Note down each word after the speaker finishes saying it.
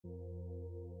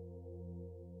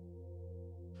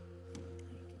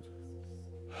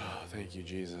Thank you,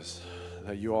 Jesus,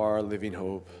 that you are our living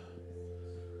hope.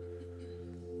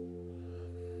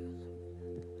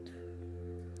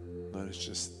 Let us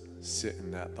just sit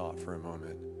in that thought for a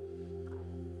moment.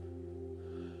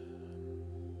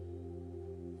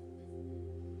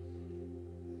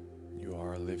 You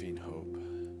are our living hope.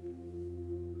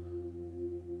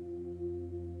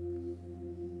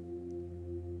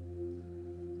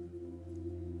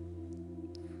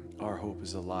 Our hope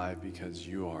is alive because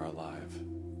you are alive,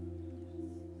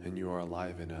 and you are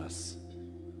alive in us.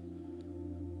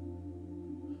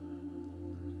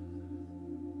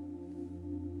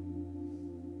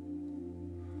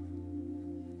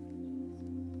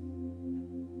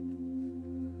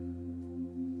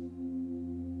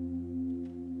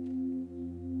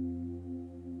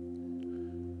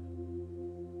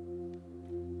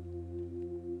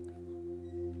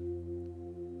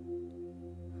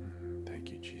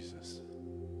 Thank you, Jesus.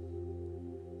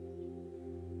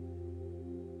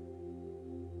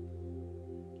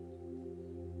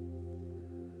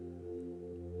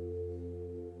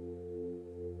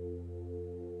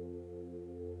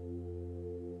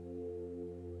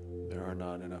 There are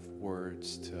not enough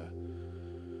words to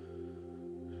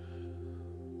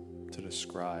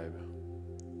describe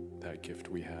that gift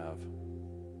we have,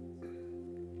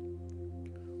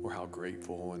 or how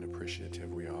grateful and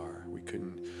appreciative we are. We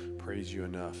couldn't praise you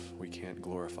enough. We can't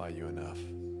glorify you enough,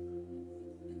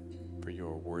 for you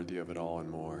are worthy of it all and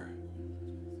more.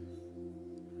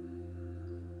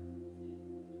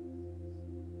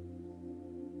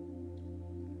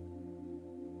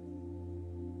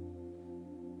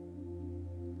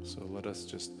 So let us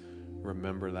just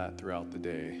remember that throughout the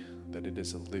day, that it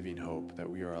is a living hope, that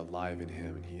we are alive in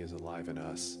Him and He is alive in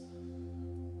us.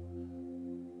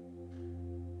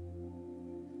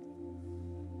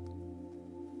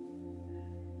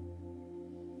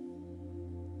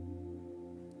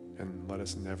 And let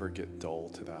us never get dull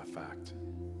to that fact.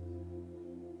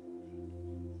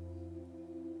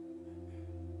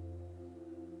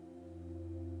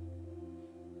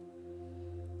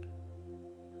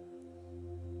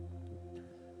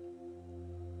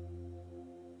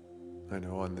 I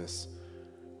know on this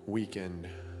weekend,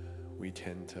 we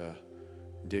tend to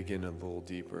dig in a little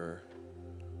deeper.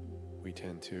 We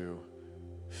tend to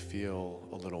feel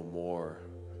a little more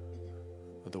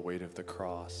of the weight of the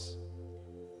cross.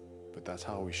 But that's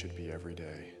how we should be every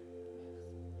day.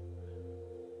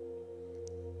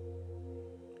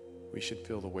 We should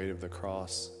feel the weight of the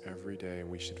cross every day, and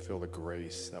we should feel the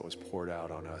grace that was poured out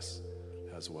on us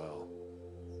as well.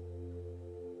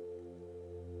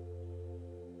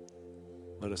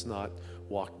 Let us not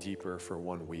walk deeper for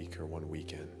 1 week or 1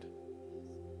 weekend.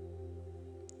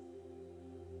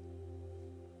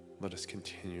 Let us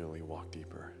continually walk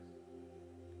deeper.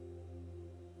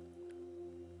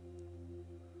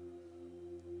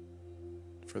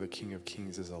 For the King of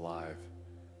Kings is alive,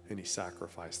 and He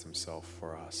sacrificed Himself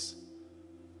for us.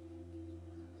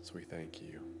 So we thank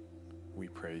you. We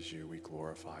praise you. We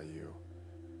glorify you.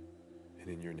 And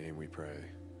in your name we pray.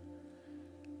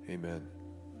 Amen.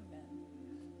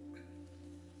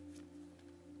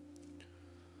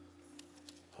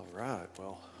 All right,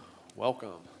 well,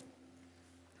 welcome.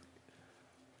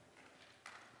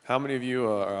 How many of you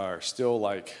are still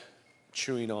like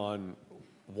chewing on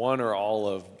one or all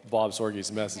of Bob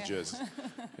Sorge's messages?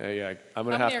 Yeah, I'm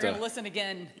going to have to listen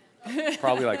again.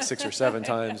 probably like 6 or 7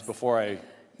 times before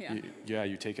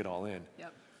you take it all in.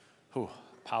 Yep. Whew,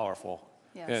 powerful.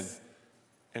 Yes.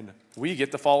 And we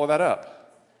get to follow that up.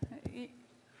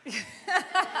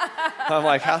 I'm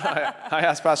like, I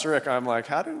asked Pastor Rick, I'm like,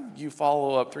 how do you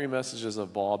follow up 3 messages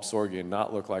of Bob Sorge and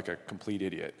not look like a complete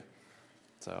idiot?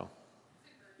 So,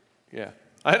 yeah.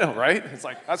 I know, right? It's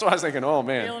like, that's what I was thinking, oh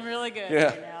man. Feeling really good yeah.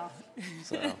 right now.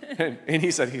 So, and he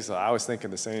said, I was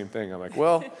thinking the same thing. I'm like,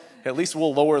 well, at least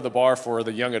we'll lower the bar for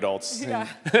the young adults. Yeah.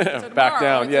 And So back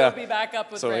down, tomorrow, yeah. We'll be back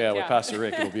up with so Rick, yeah, with Pastor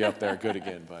Rick, it'll be up there good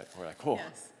again. But we're like, oh,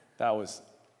 Yes.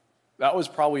 that was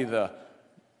probably the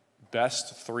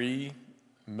best 3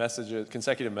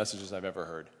 consecutive messages I've ever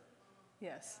heard.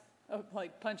 Yes. Oh,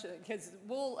 like punch it. Because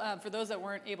we'll, for those that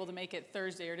weren't able to make it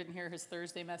Thursday or didn't hear his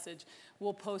Thursday message,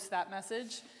 we'll post that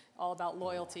message all about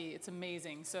loyalty. It's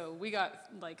amazing. So we got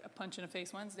like a punch in the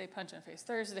face Wednesday, punch in the face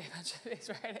Thursday, punch in the face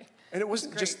Friday. And it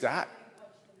wasn't just that.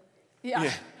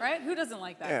 Yeah, right? Who doesn't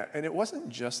like that? Yeah, and it wasn't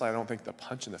just, I don't think, the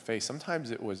punch in the face. Sometimes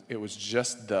it was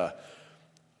just the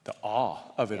awe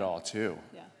of it all too.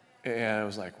 Yeah. And I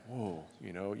was like, whoa,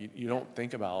 you don't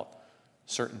think about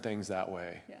certain things that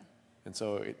way. Yeah. And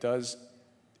so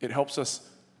it helps us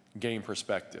gain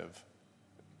perspective.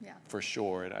 Yeah. For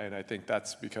sure. And I think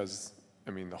that's because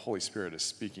I mean, the Holy Spirit is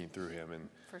speaking through him. And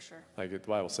For sure. like the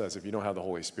Bible says, if you don't have the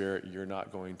Holy Spirit, you're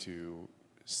not going to,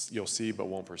 you'll see but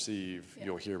won't perceive. Yeah.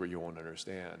 You'll hear but you won't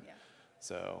understand. Yeah.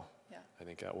 So Yeah. I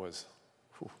think that was,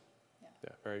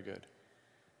 Yeah. very good.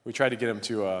 We tried to get him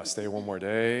to stay one more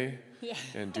day Yeah.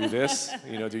 and do this,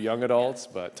 do young adults,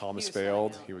 but Thomas was fine,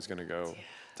 failed. yeah. He was going to go,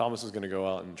 Thomas was going to go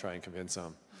out and try and convince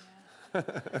him. Yeah.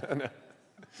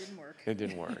 Didn't work. It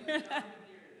didn't work.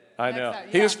 I know. Next time,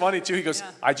 He was funny too. He goes,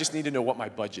 Yeah. I just need to know what my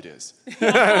budget is. He's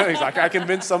like, I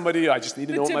convinced somebody, I just need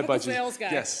to know what my Typical budget sales is. guy.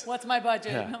 Yes. What's my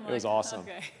budget? Yeah, And I'm it was like, awesome.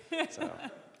 Okay. So,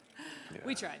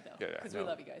 We tried though, Yeah, because no. we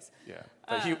love you guys. yeah.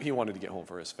 But he wanted to get home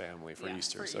for his family for Yeah,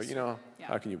 Easter. for So, Easter. Yeah.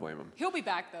 how can you blame him? He'll be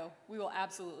back though. We will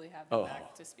absolutely have him Oh.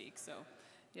 back to speak. So,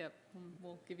 yep,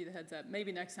 we'll give you the heads up.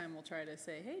 Maybe next time we'll try to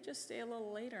say, hey, just stay a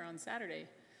little later on Saturday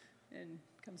and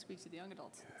come speak to the young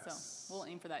adults. Yes. So we'll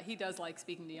aim for that. He does like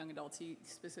speaking to young adults. He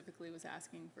specifically was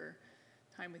asking for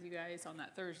time with you guys on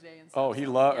that Thursday and stuff. Oh, he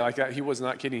So, loved, yeah. like that. He was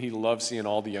not kidding. He loved seeing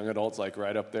all the young adults like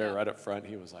right up there, Yeah. right up front.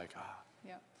 He was like,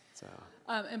 Yeah. So,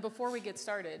 And before we get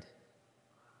started,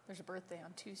 there's a birthday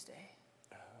on Tuesday.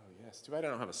 oh, yes. Too bad I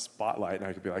don't have a spotlight and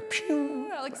I could be like, pew.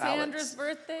 Alexandra's Alex.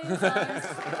 birthday is on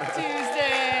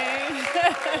Tuesday.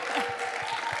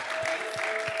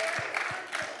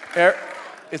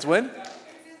 It's when?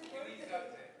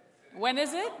 When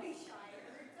is it?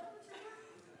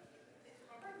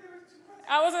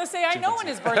 I was going to say, I know when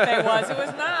his birthday was. It was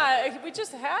not. We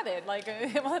just had it like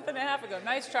a month and a half ago.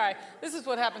 Nice try. This is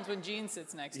what happens when Jean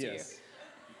sits next to you. Yes.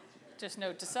 Just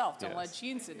note to self, don't Yes. let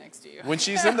Jean sit next to you. When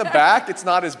she's in the back, it's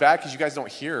not as bad because you guys don't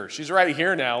hear her. She's right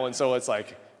here now, and so it's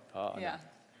like, Yeah.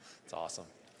 it's awesome.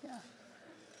 Yeah.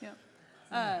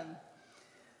 Yeah.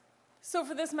 So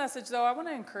for this message, though, I want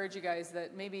to encourage you guys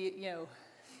that maybe,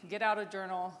 get out a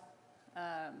journal,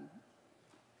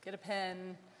 get a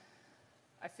pen.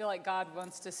 I feel like God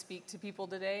wants to speak to people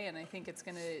today, and I think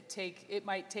it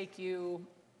might take you,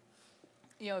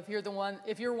 if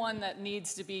you're one that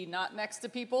needs to be not next to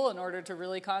people in order to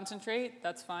really concentrate,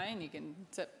 that's fine. You can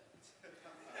sit.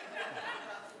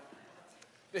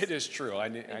 It is true.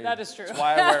 That is true. That's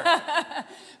why I wear.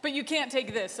 But you can't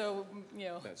take this, so,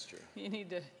 That's true. You need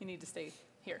to stay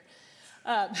here.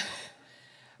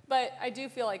 But I do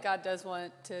feel like God does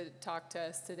want to talk to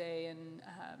us today and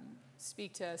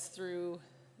speak to us through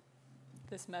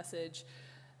this message.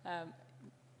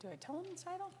 Do I tell him the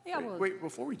title? Yeah. Wait,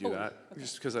 before we do that, okay.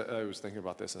 just because I was thinking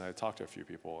about this and I talked to a few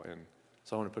people, and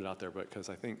so I want to put it out there, but because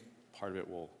I think part of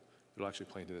it'll actually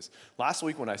play into this. Last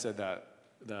week when I said that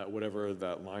whatever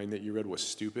that line that you read was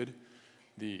stupid,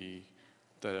 the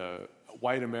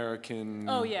white American.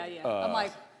 Oh yeah. I'm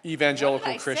like, evangelical what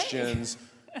did I say? Christians,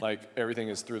 like everything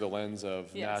is through the lens of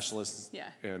Yes. nationalists Yeah.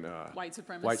 and White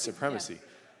supremacy. White supremacy.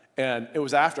 And it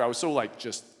was after I was so like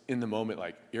just in the moment,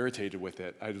 like irritated with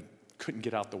it. I couldn't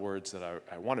get out the words that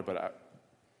I wanted, but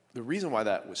the reason why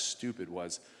that was stupid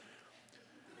was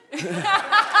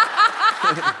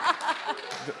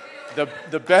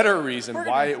the better reason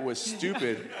why it was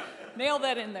stupid Nail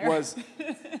that in there. was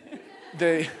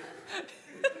they.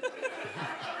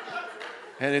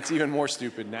 And it's even more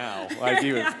stupid now,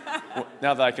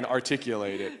 now that I can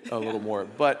articulate it a little more.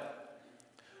 But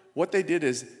what they did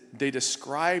is they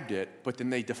described it, but then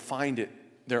they defined it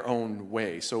their own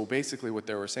way. So basically what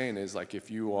they were saying is like if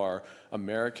you are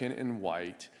American and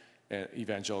white and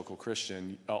evangelical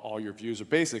Christian, all your views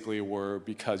were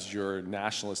because you're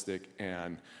nationalistic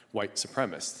and white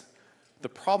supremacist. The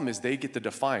problem is they get to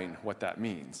define what that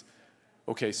means.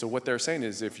 Okay, so what they're saying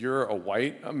is if you're a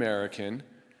white American,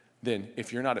 then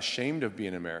if you're not ashamed of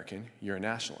being American, you're a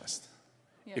nationalist.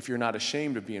 Yeah. If you're not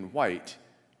ashamed of being white,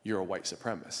 you're a white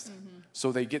supremacist.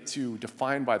 So they get to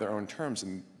define by their own terms,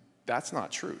 and that's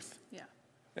not truth. Yeah.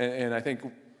 And I think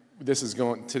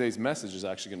today's message is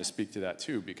actually going to speak to that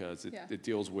too, because it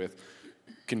deals with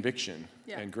conviction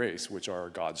and grace, which are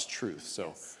God's truth.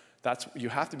 So you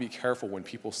have to be careful when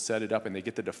people set it up and they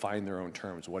get to define their own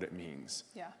terms, what it means.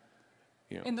 Yeah.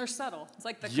 You know. And they're subtle. It's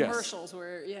like the Yes. commercials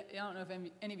where, I don't know if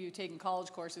any of you have taken college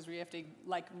courses where you have to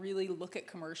like really look at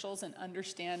commercials and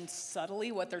understand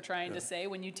subtly what they're trying to say.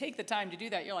 When you take the time to do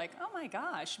that, you're like, oh my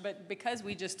gosh. But because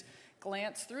we just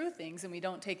glance through things and we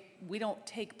don't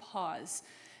take pause.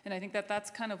 And I think that's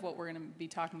kind of what we're going to be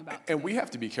talking about today. And we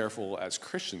have to be careful as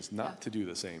Christians not to do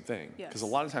the same thing. Yes. Because a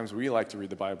lot of times we like to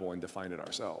read the Bible and define it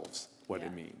ourselves, what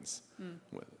it means.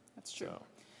 With it. That's true.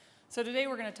 So today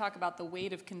we're going to talk about the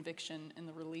weight of conviction and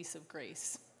the release of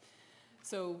grace.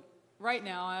 So right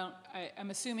now, I'm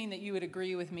assuming that you would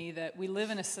agree with me that we live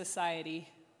in a society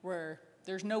where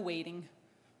there's no waiting.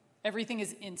 Everything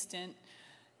is instant.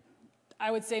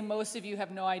 I would say most of you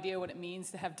have no idea what it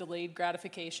means to have delayed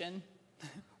gratification.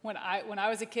 When I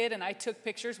was a kid and I took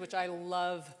pictures, which I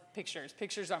love pictures.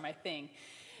 Pictures are my thing.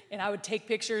 And I would take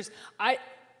pictures. I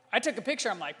took a picture,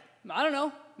 I'm like, I don't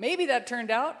know, maybe that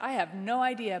turned out. I have no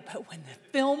idea. But when the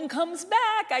film comes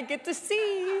back, I get to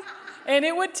see. And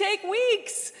it would take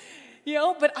weeks,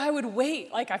 but I would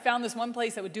wait. Like I found this one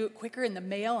place that would do it quicker in the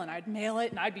mail, and I'd mail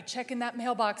it, and I'd be checking that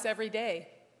mailbox every day.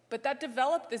 But that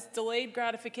developed this delayed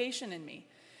gratification in me,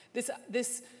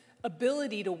 this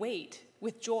ability to wait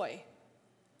with joy.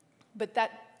 But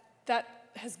that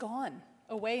has gone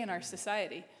away in our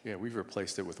society. Yeah, we've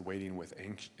replaced it with waiting with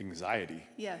anxiety.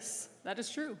 Yes, that is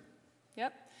true.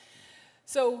 Yep.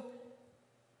 So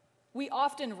we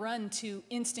often run to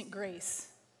instant grace.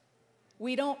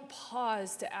 We don't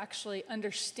pause to actually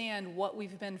understand what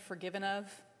we've been forgiven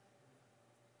of.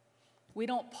 We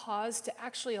don't pause to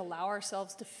actually allow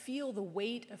ourselves to feel the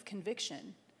weight of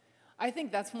conviction. I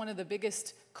think that's one of the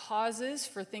biggest causes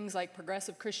for things like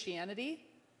progressive Christianity.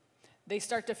 They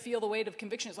start to feel the weight of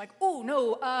conviction. It's like, oh,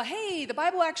 no, hey, the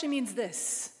Bible actually means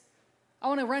this. I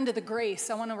want to run to the grace.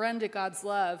 I want to run to God's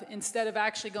love instead of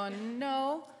actually going,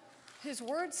 no, his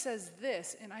word says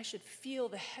this, and I should feel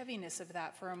the heaviness of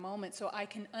that for a moment so I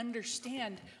can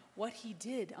understand what he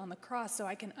did on the cross, so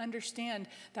I can understand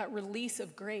that release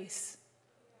of grace,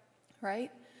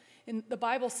 right? And the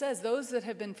Bible says those that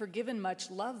have been forgiven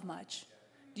much love much.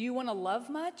 Do you want to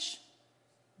love much?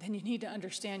 Then you need to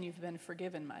understand you've been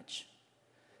forgiven much.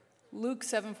 Luke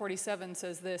 7:47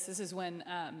 says this. This is when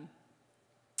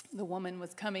the woman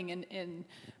was coming and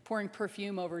pouring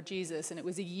perfume over Jesus, and it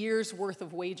was a year's worth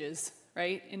of wages,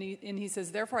 right? And he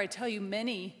says, therefore I tell you,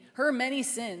 her many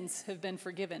sins have been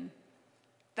forgiven.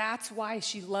 That's why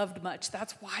she loved much.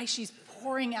 That's why she's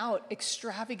pouring out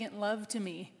extravagant love to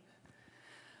me.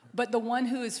 But the one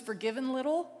who is forgiven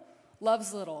little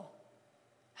loves little.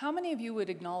 How many of you would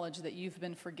acknowledge that you've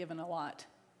been forgiven a lot?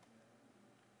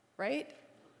 Right?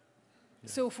 Yeah.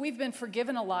 So if we've been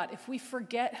forgiven a lot, if we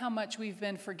forget how much we've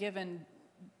been forgiven,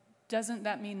 doesn't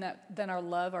that mean that then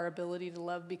our ability to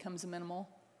love becomes minimal?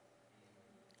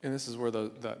 And this is where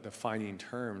the defining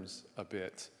terms a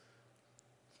bit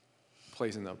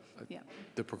plays in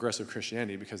the progressive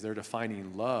Christianity, because they're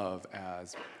defining love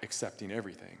as accepting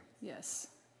everything. Yes.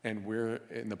 And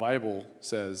the Bible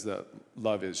says that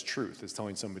love is truth. It's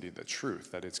telling somebody the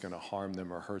truth, that it's going to harm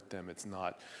them or hurt them. It's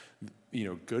not,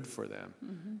 good for them.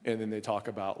 Mm-hmm. And then they talk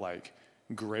about like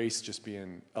grace just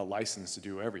being a license to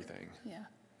do everything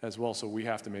as well. So we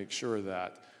have to make sure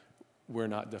that we're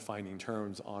not defining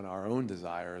terms on our own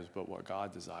desires, but what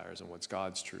God desires and what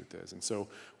God's truth is. And so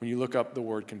when you look up the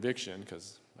word conviction,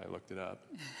 because I looked it up,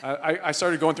 I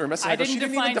started going through a message. I didn't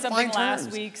define something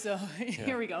last week, so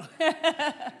here we go.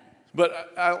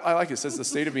 But I like it. It says the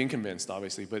state of being convinced,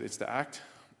 obviously, but it's the act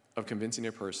of convincing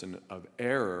a person of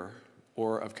error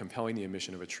or of compelling the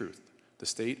admission of a truth. The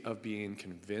state of being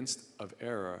convinced of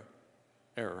error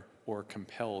or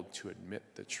compelled to admit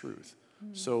the truth.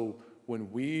 Mm. So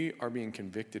when we are being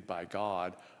convicted by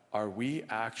God, are we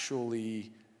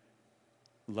actually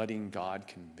letting God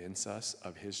convince us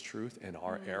of his truth and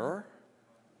our error?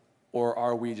 Or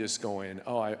are we just going,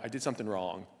 oh, I did something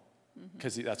wrong?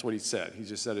 Because that's what he said. He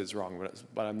just said it's wrong,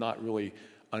 but I'm not really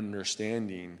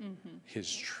understanding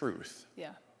his truth.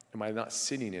 Yeah. Am I not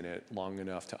sitting in it long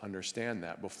enough to understand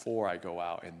that before I go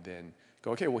out and then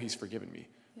go, okay, well, he's forgiven me?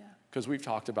 Yeah. Because we've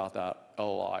talked about that a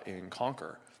lot in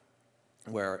Conquer,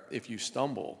 where if you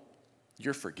stumble,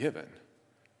 you're forgiven.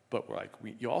 But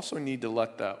you also need to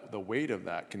let the weight of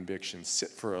that conviction sit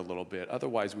for a little bit.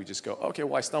 Otherwise, we just go, okay,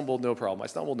 well, I stumbled, no problem. I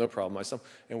stumbled, no problem.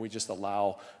 And we just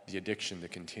allow the addiction to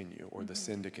continue or the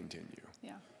sin to continue.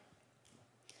 Yeah.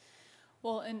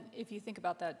 Well, and if you think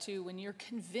about that too, when you're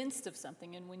convinced of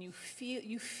something and when you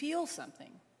feel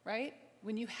something, right?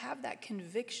 When you have that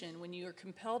conviction, when you are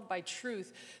compelled by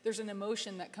truth, there's an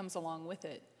emotion that comes along with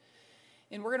it.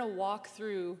 And we're going to walk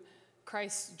through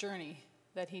Christ's journey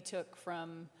that he took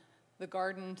from the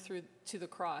garden through to the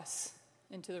cross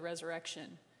into the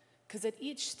resurrection. Because at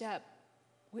each step,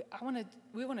 we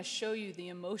want to show you the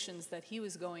emotions that he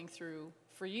was going through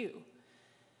for you.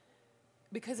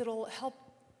 Because it'll help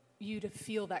you to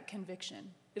feel that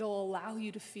conviction. It'll allow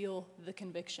you to feel the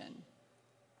conviction.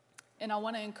 And I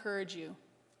want to encourage you,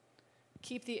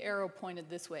 keep the arrow pointed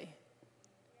this way.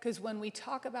 Because when we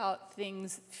talk about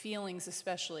things, feelings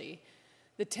especially,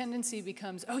 the tendency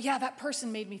becomes, oh yeah, that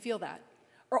person made me feel that.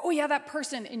 Or, oh yeah, that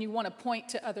person, and you want to point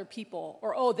to other people.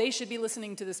 Or, oh, they should be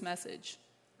listening to this message.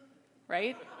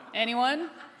 Right? Anyone?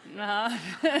 I've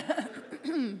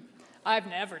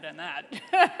never done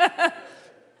that.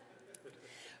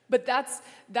 But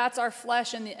that's our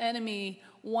flesh and the enemy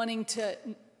wanting to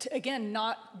again,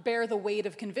 not bear the weight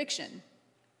of conviction.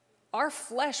 our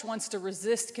flesh wants to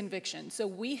resist conviction. So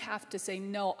we have to say,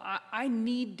 no, I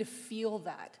need to feel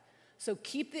that. So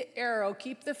keep the arrow,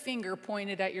 keep the finger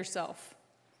pointed at yourself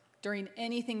during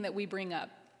anything that we bring up.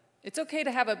 It's okay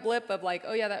to have a blip of like,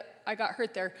 oh yeah, I got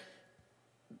hurt there,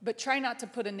 but try not to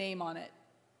put a name on it.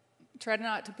 Try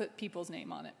not to put people's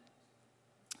name on it.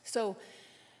 So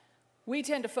we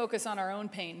tend to focus on our own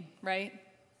pain, right?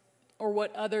 Or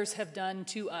what others have done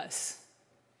to us,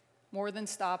 more than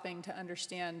stopping to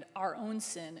understand our own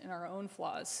sin and our own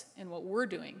flaws and what we're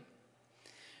doing.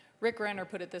 Rick Renner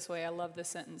put it this way, I love this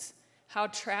sentence. How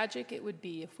tragic it would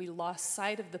be if we lost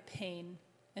sight of the pain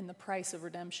and the price of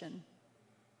redemption.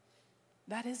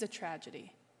 That is a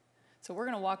tragedy. So we're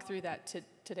going to walk through that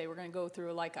today. We're going to go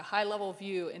through like a high-level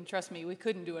view, and trust me, we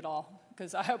couldn't do it all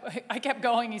because I kept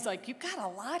going. He's like, you've got a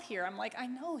lot here. I'm like, I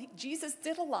know, Jesus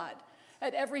did a lot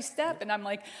at every step. And I'm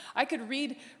like, I could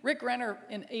read, Rick Renner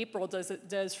in April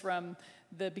does from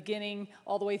the beginning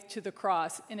all the way to the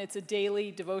cross, and it's a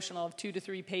daily devotional of 2 to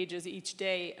 3 pages each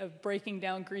day of breaking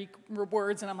down Greek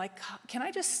words, and I'm like, can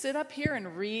I just sit up here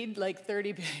and read like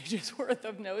 30 pages worth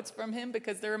of notes from him,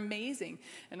 because they're amazing.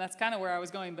 And that's kind of where I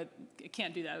was going, but I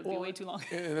can't do that. It would be way too long.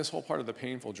 And this whole part of the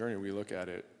painful journey, we look at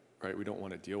it, right? We don't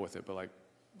want to deal with it, but like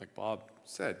Bob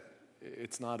said,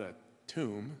 it's not a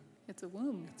tomb. It's a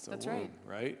womb. That's right.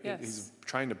 Right? Yes. He's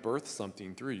trying to birth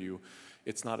something through you.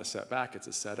 It's not a setback, it's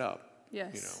a setup.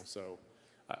 Yes. You know, so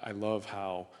I love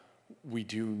how we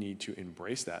do need to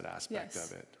embrace that aspect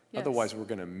of it. Yes. Otherwise, we're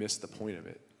going to miss the point of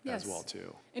it as well,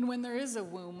 too. And when there is a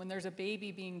womb, when there's a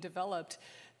baby being developed,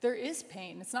 there is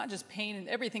pain. It's not just pain, and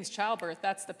everything's childbirth.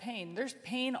 That's the pain. There's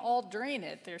pain all during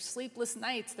it. There's sleepless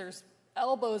nights. There's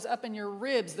elbows up in your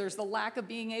ribs. There's the lack of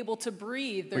being able to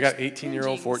breathe. We got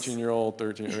 18-year-old, 14-year-old,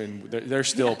 13, I mean, they're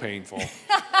still painful.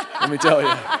 Let me tell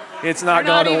you. It's not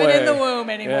gone away. They're not even in the womb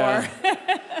anymore.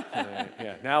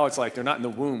 Yeah, now it's like they're not in the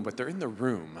womb, but they're in the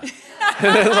room. And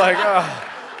it's like, oh.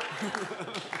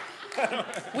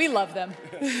 We love them.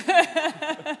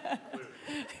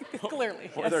 Clearly.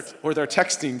 Or they're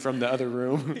texting from the other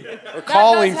room, or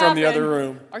calling from the other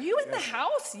room. Are you in the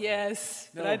house? Yes,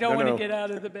 but I don't want to get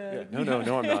out of the bed. Yeah,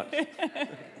 no, I'm not.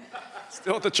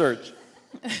 Still at the church.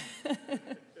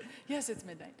 Yes, it's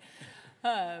midnight.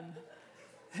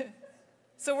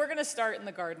 So we're going to start in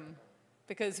the garden,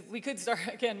 because we could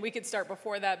start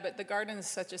before that, but the garden is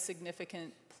such a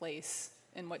significant place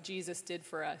in what Jesus did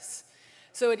for us.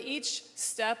 So at each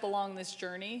step along this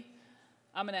journey,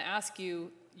 I'm going to ask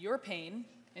you your pain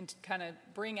and to kind of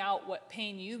bring out what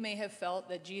pain you may have felt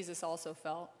that Jesus also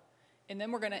felt. And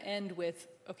then we're going to end with,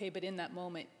 okay, but in that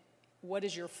moment, what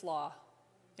is your flaw?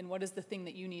 And what is the thing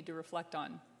that you need to reflect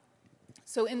on?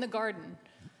 So in the garden,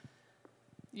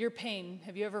 your pain,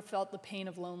 have you ever felt the pain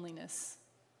of loneliness?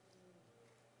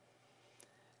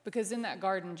 Because in that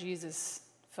garden, Jesus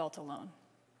felt alone.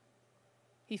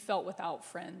 He felt without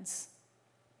friends.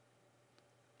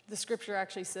 The scripture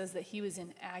actually says that he was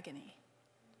in agony.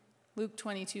 Luke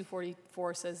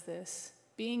 22:44 says this,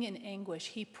 being in anguish,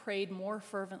 he prayed more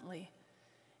fervently,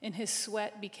 and his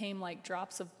sweat became like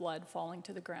drops of blood falling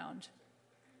to the ground.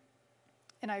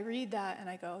 And I read that and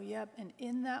I go, yep, and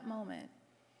in that moment,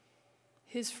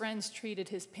 his friends treated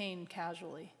his pain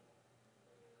casually,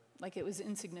 like it was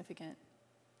insignificant.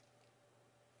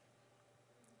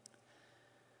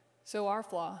 So our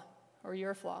flaw, or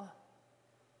your flaw,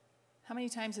 how many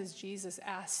times has Jesus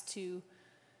asked to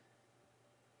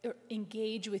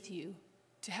engage with you,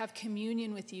 to have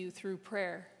communion with you through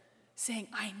prayer, saying,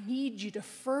 I need you to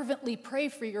fervently pray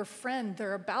for your friend.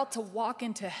 They're about to walk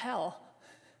into hell.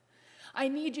 I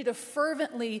need you to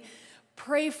fervently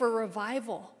pray for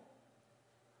revival.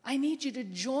 I need you to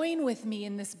join with me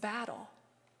in this battle.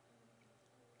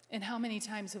 And how many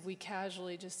times have we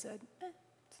casually just said,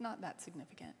 it's not that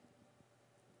significant?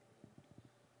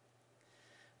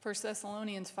 1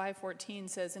 Thessalonians 5:14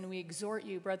 says, and we exhort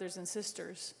you, brothers and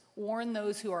sisters, warn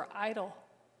those who are idle,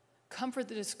 comfort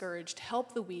the discouraged,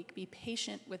 help the weak, be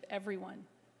patient with everyone,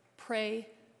 pray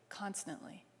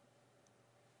constantly.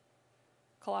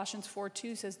 Colossians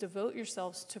 4:2 says, devote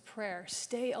yourselves to prayer,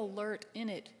 stay alert in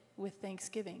it with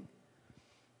thanksgiving.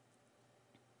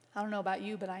 I don't know about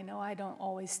you, but I know I don't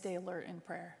always stay alert in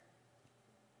prayer.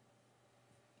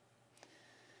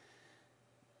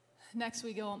 Next,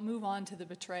 we move on to the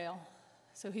betrayal.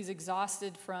 So he's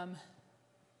exhausted from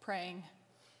praying.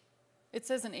 It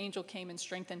says an angel came and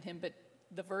strengthened him, but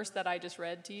the verse that I just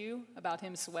read to you about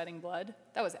him sweating blood,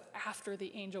 that was after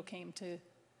the angel came to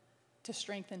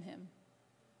strengthen him.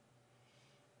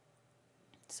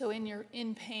 So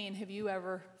in pain, have you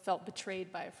ever felt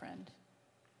betrayed by a friend?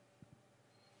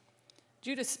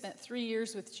 Judas spent 3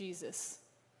 years with Jesus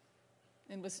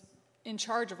and was in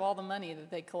charge of all the money that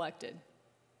they collected. Have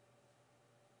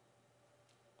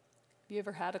you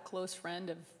ever had a close friend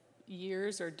of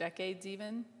years or decades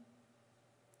even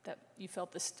that you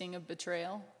felt the sting of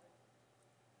betrayal?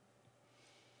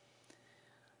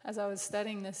 As I was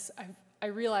studying this, I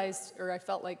realized, or I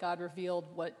felt like God revealed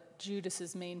what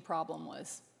Judas's main problem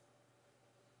was.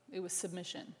 It was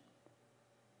submission.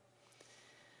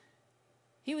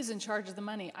 He was in charge of the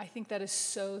money. I think that is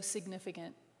so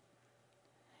significant.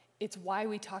 It's why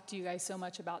we talk to you guys so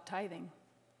much about tithing.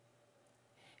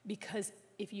 Because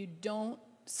if you don't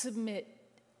submit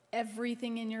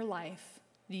everything in your life,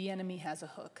 the enemy has a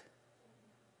hook.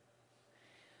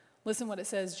 Listen what it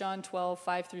says, John 12,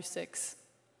 5-6.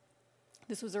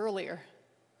 This was earlier.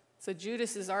 So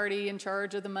Judas is already in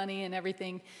charge of the money and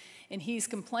everything, and he's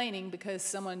complaining because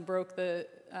someone broke the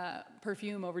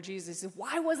perfume over Jesus. He says,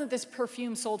 why wasn't this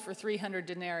perfume sold for 300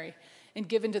 denarii and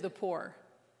given to the poor?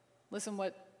 Listen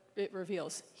what it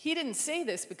reveals. He didn't say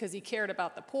this because he cared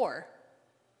about the poor,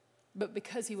 but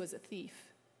because he was a thief.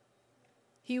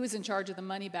 He was in charge of the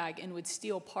money bag and would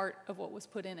steal part of what was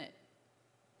put in it.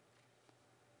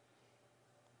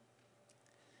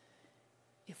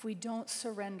 If we don't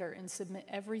surrender and submit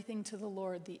everything to the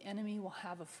Lord, the enemy will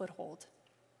have a foothold.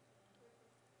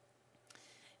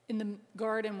 In the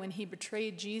garden, when he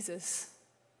betrayed Jesus,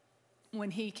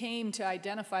 when he came to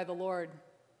identify the Lord,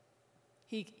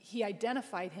 he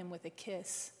identified him with a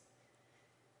kiss.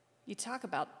 You talk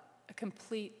about a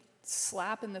complete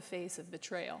slap in the face of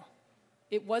betrayal.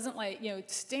 It wasn't like,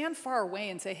 stand far away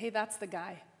and say, hey, that's the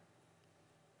guy.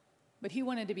 But he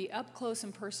wanted to be up close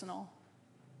and personal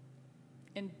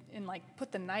and like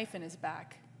put the knife in his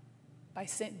back by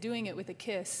doing it with a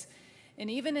kiss. And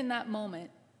even in that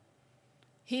moment,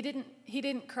 he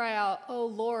didn't cry out, oh,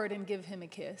 Lord, and give him a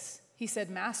kiss. He said,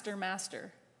 Master,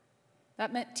 Master.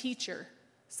 That meant teacher.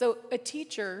 So a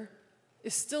teacher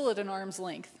is still at an arm's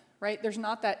length, right? There's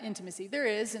not that intimacy. There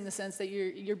is, in the sense that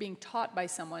you're being taught by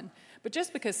someone. But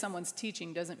just because someone's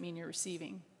teaching doesn't mean you're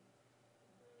receiving.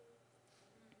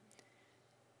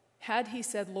 Had he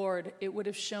said, Lord, it would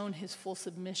have shown his full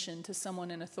submission to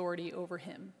someone in authority over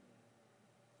him.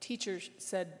 Teachers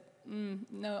said,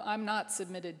 no, I'm not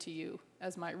submitted to you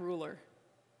as my ruler.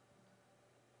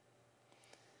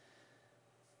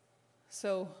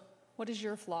 So, what is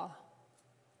your flaw?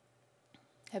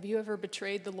 Have you ever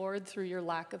betrayed the Lord through your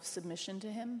lack of submission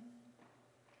to him?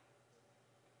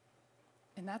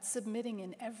 And that's submitting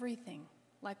in everything,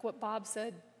 like what Bob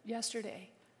said yesterday.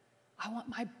 I want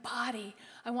my body,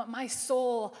 I want my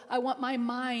soul, I want my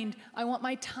mind, I want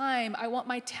my time, I want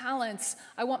my talents,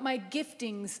 I want my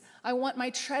giftings, I want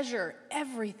my treasure,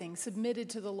 everything submitted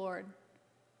to the Lord.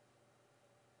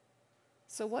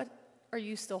 So what are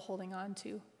you still holding on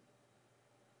to?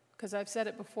 Because I've said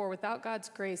it before, without God's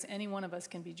grace, any one of us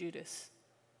can be Judas.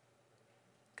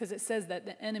 Because it says that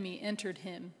the enemy entered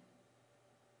him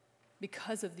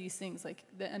because of these things, like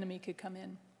the enemy could come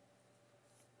in.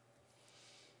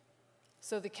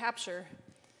 So the capture,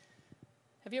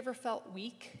 have you ever felt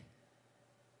weak?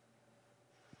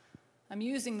 I'm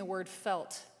using the word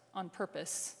felt on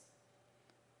purpose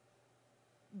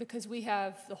because we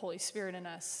have the Holy Spirit in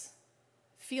us.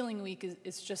 Feeling weak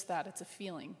is just that, it's a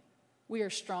feeling. We are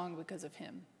strong because of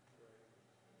him.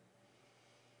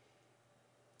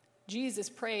 Jesus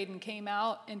prayed and came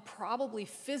out and probably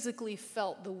physically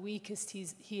felt the weakest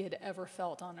he had ever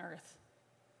felt on earth.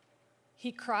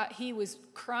 He was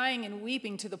crying and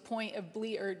weeping to the point of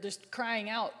just crying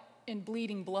out in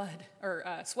bleeding blood or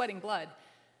sweating blood.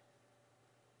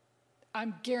 I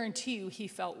guarantee you he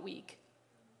felt weak.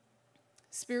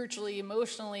 Spiritually,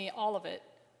 emotionally, all of it.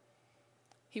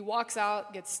 He walks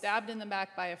out, gets stabbed in the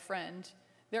back by a friend.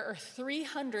 There are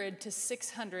 300 to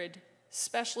 600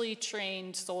 specially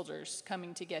trained soldiers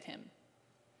coming to get him.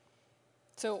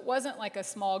 So it wasn't like a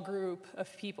small group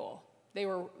of people. They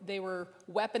were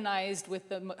weaponized with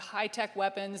the high-tech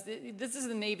weapons. This is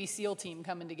the Navy SEAL team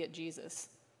coming to get Jesus,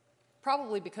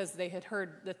 probably because they had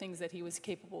heard the things that he was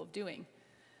capable of doing.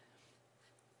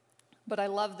 But I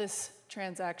love this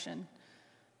transaction.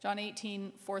 John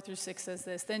 18, 4-6 says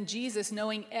this, Then Jesus,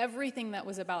 knowing everything that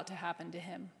was about to happen to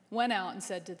him, went out and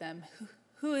said to them,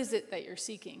 Who is it that you're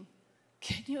seeking?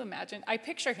 Can you imagine? I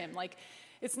picture him like,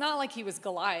 it's not like he was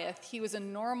Goliath. He was a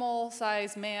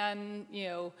normal-sized man,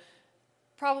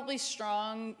 probably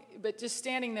strong, but just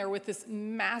standing there with this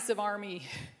massive army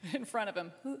in front of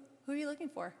him. Who are you looking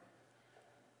for?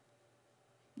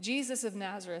 Jesus of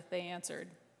Nazareth, they answered.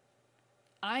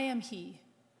 I am he,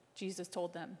 Jesus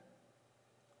told them.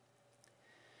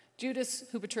 Judas,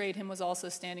 who betrayed him, was also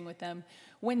standing with them.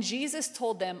 When Jesus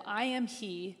told them, I am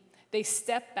he, they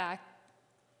stepped back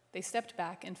They stepped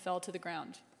back and fell to the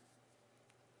ground.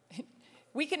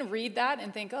 We can read that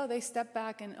and think, oh, they stepped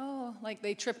back and, oh, like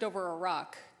they tripped over a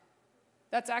rock.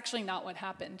 That's actually not what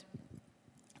happened.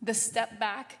 The step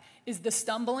back is the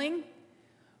stumbling,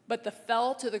 but the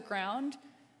fell to the ground,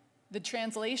 the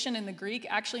translation in the Greek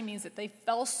actually means that they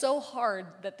fell so hard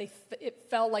that it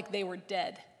felt like they were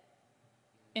dead.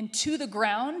 And to the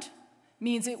ground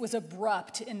means it was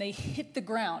abrupt and they hit the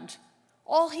ground.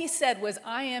 All he said was,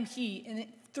 I am he, and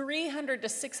 300 to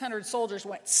 600 soldiers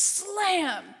went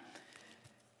slam.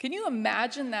 Can you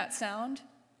imagine that sound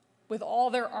with all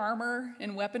their armor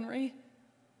and weaponry?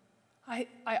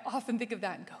 I often think of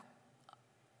that and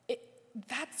go,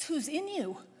 that's who's in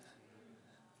you.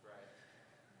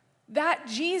 That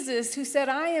Jesus who said,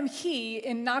 I am he,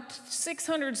 and knocked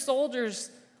 600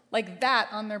 soldiers like that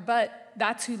on their butt,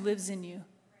 that's who lives in you.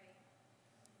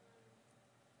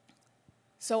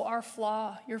 So our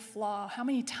flaw, your flaw, how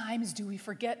many times do we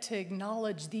forget to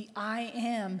acknowledge the I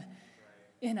am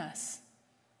in us?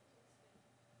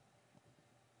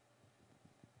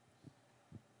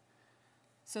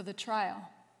 So the trial.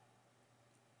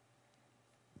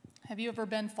 Have you ever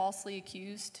been falsely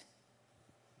accused?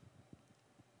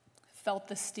 Felt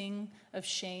the sting of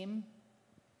shame?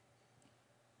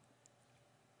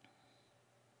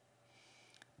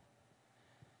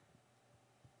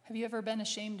 Have you ever been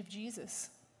ashamed of Jesus?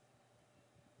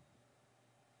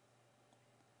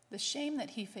 The shame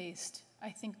that he faced, I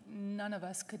think none of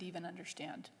us could even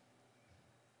understand.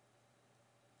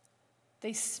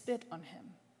 They spit on him.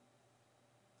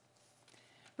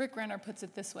 Rick Renner puts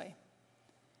it this way.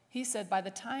 He said, by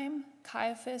the time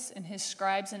Caiaphas and his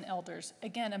scribes and elders,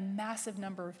 again, a massive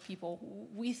number of people,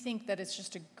 we think that it's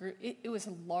just a group, it was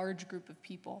a large group of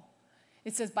people.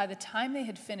 It says, by the time they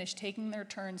had finished taking their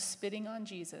turns spitting on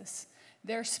Jesus,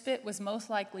 their spit was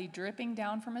most likely dripping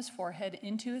down from his forehead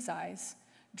into his eyes,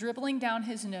 dribbling down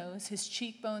his nose, his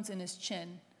cheekbones, and his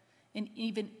chin, and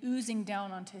even oozing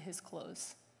down onto his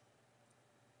clothes.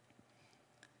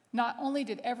 Not only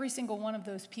did every single one of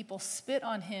those people spit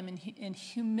on him and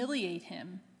humiliate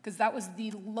him, because that was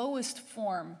the lowest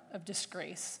form of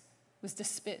disgrace, was to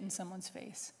spit in someone's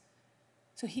face.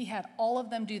 So he had all of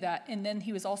them do that, and then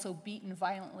he was also beaten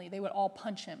violently. They would all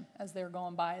punch him as they were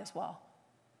going by as well.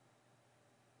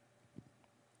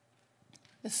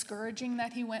 The scourging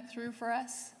that he went through for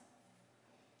us.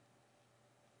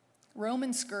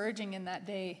 Roman scourging in that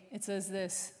day, it says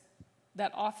this,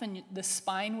 that often the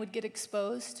spine would get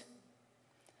exposed,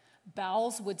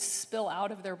 bowels would spill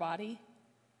out of their body.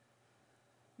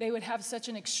 They would have such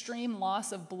an extreme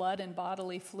loss of blood and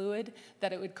bodily fluid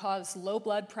that it would cause low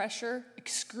blood pressure,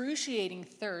 excruciating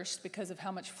thirst because of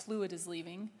how much fluid is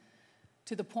leaving,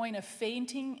 to the point of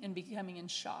fainting and becoming in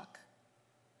shock.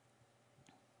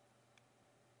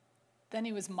 Then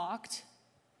he was mocked,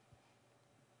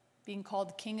 being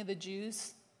called King of the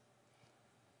Jews.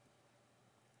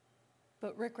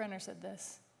 But Rick Renner said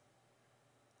this,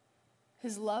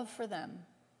 his love for them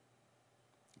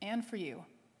and for you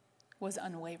was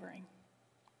unwavering,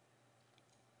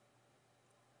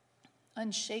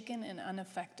 unshaken and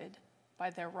unaffected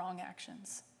by their wrong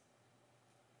actions.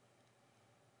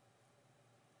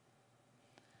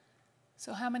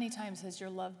 So how many times has your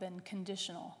love been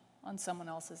conditional on someone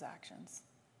else's actions?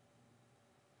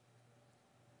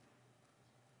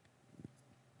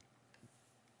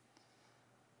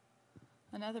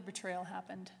 Another betrayal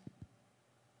happened.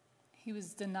 He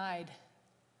was denied.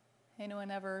 Anyone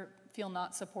ever feel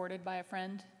not supported by a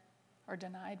friend or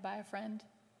denied by a friend?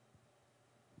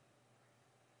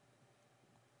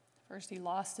 First he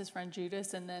lost his friend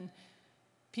Judas, and then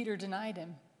Peter denied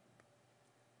him.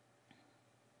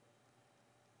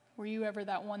 Were you ever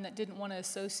that one that didn't want to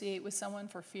associate with someone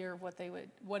for fear of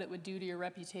what it would do to your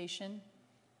reputation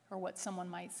or what someone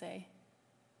might say?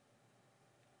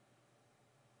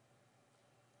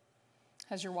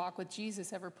 Has your walk with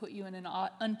Jesus ever put you in an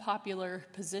unpopular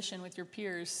position with your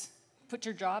peers? Put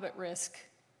your job at risk?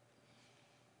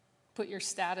 Put your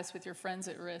status with your friends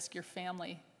at risk, your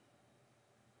family?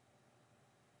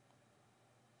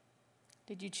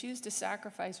 Did you choose to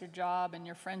sacrifice your job and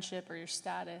your friendship or your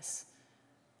status?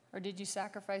 Or did you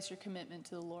sacrifice your commitment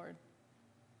to the Lord?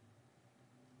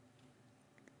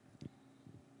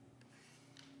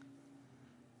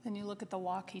 Then you look at the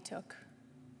walk he took.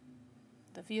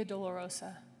 The Via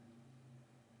Dolorosa.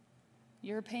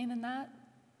 You're a pain in that?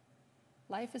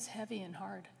 Life is heavy and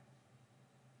hard.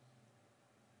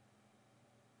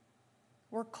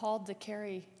 We're called to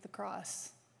carry the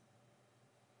cross.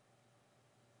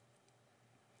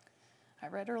 I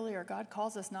read earlier, God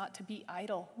calls us not to be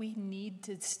idle. We need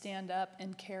to stand up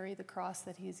and carry the cross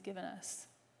that He's given us.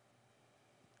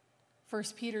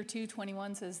 1 Peter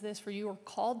 2:21 says this, "For you are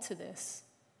called to this,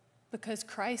 because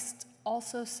Christ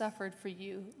also suffered for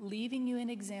you, leaving you an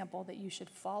example that you should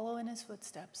follow in his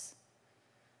footsteps."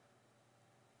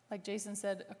 Like Jason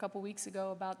said a couple weeks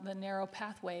ago about the narrow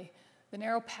pathway, the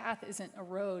narrow path isn't a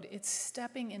road, it's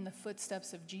stepping in the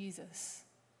footsteps of Jesus.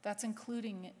 That's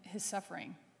including his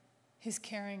suffering, his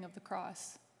carrying of the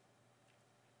cross.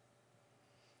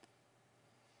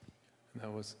 And I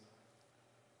was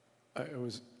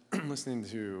listening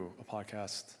to a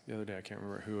podcast the other day, I can't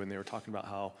remember who, and they were talking about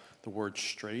how the word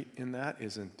straight in that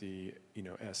isn't the,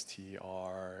 S-T-R-A-I-G-H-T,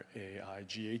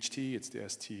 it's the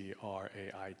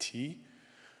S-T-R-A-I-T,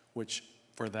 which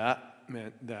for that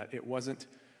meant that it wasn't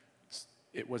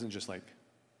just like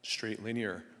straight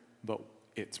linear, but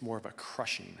it's more of a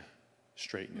crushing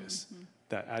straightness. Mm-hmm.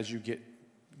 That as you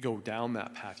go down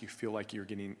that path, you feel like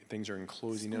things are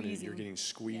enclosing on you, you're getting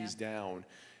squeezed down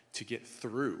to get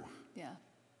through. Yeah.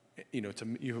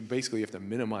 You basically have to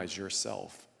minimize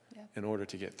yourself in order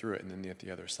to get through it, and then at the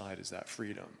other side is that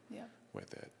freedom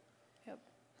with it. Yep.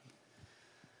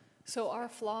 So our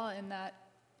flaw in that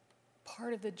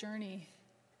part of the journey,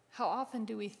 how often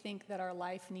do we think that our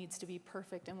life needs to be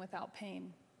perfect and without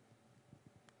pain?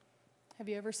 Have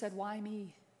you ever said, "Why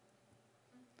me?"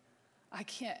 I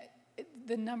can't.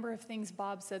 The number of things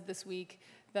Bob said this week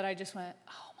that I just went,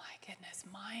 "Oh my goodness,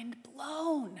 mind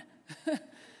blown."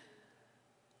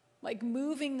 Like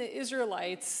moving the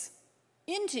Israelites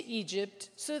into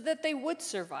Egypt so that they would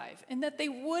survive and that they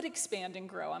would expand and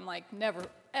grow. I'm like, never,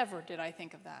 ever did I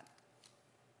think of that.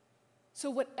 So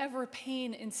whatever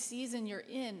pain and season you're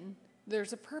in,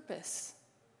 there's a purpose.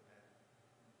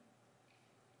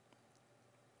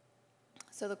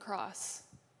 So the cross.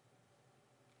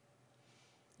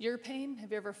 Your pain, have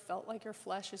you ever felt like your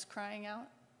flesh is crying out?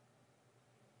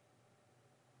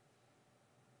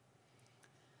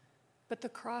 But the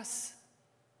cross,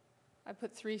 I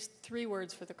put three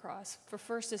words for the cross. For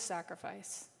first is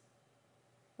sacrifice.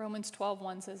 Romans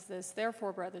 12:1 says this,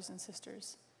 "Therefore, brothers and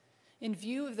sisters, in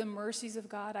view of the mercies of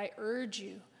God, I urge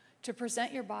you to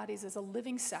present your bodies as a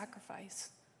living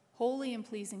sacrifice, holy and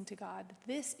pleasing to God.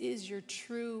 This is your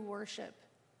true worship."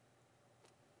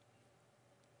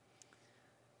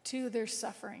 2, there's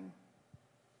suffering.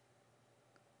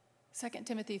 2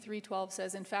 Timothy 3:12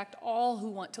 says, "In fact, all who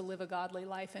want to live a godly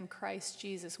life in Christ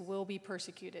Jesus will be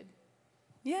persecuted."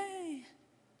 Yay!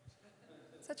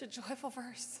 Such a joyful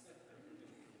verse.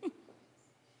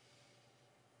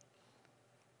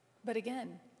 But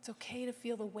again, it's okay to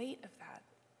feel the weight of that.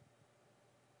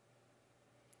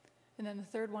 And then the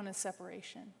third one is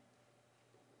separation.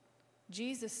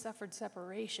 Jesus suffered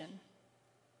separation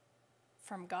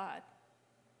from God.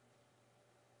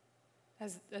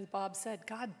 As Bob said,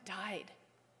 God died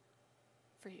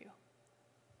for you.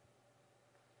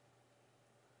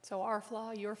 So our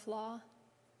flaw, your flaw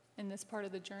in this part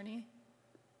of the journey,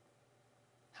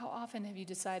 how often have you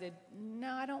decided,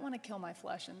 no, I don't want to kill my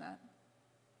flesh in that.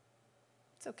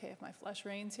 It's okay if my flesh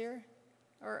reigns here.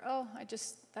 Or,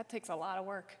 that takes a lot of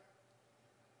work.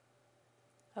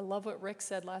 I love what Rick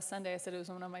said last Sunday. I said it was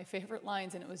one of my favorite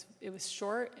lines, and it was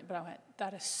short, but I went,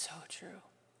 that is so true.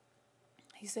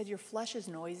 He said, your flesh is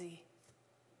noisy.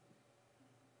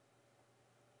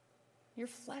 Your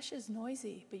flesh is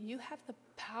noisy, but you have the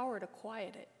power to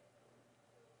quiet it.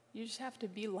 You just have to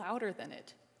be louder than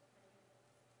it.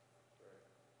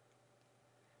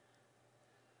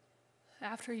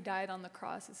 After he died on the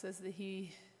cross, it says that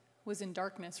he was in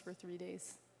darkness for 3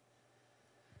 days.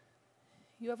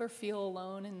 You ever feel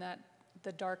alone in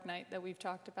the dark night that we've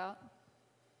talked about?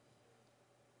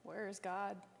 Where is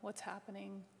God? What's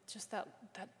happening? Just that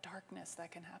darkness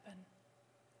that can happen.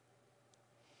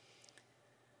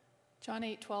 John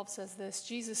 8:12 says this,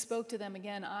 Jesus spoke to them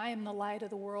again, "I am the light of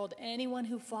the world. Anyone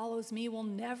who follows me will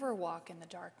never walk in the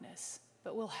darkness,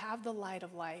 but will have the light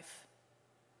of life."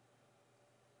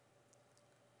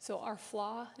 So our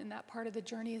flaw in that part of the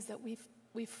journey is that we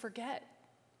forget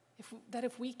that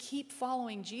if we keep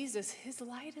following Jesus, his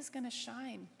light is going to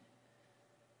shine.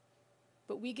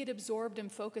 But we get absorbed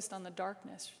and focused on the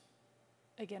darkness,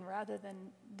 again, rather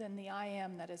than the I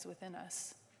am that is within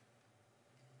us.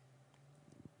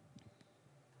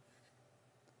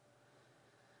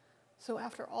 So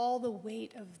after all the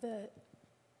weight of the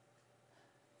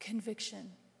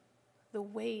conviction, the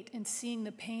weight and seeing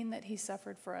the pain that he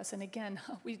suffered for us, and again,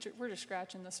 we're just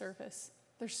scratching the surface.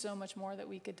 There's so much more that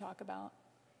we could talk about.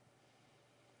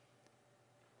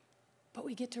 But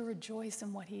we get to rejoice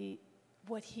in what he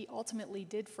ultimately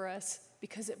did for us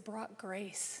because it brought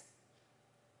grace.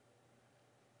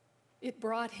 It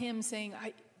brought him saying,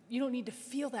 you don't need to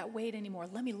feel that weight anymore.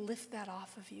 Let me lift that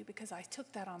off of you because I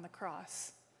took that on the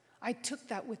cross. I took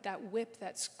that with that whip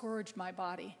that scourged my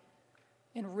body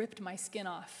and ripped my skin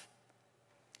off.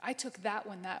 I took that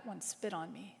when that one spit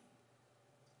on me.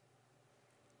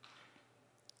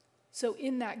 So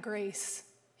in that grace,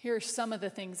 here are some of the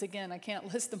things. Again, I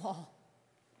can't list them all.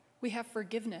 We have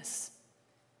forgiveness.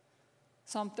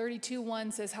 Psalm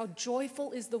 32:1 says, how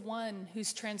joyful is the one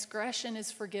whose transgression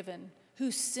is forgiven,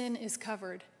 whose sin is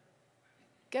covered.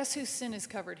 Guess whose sin is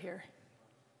covered here?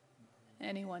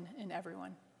 Anyone and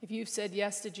everyone. If you've said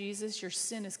yes to Jesus, your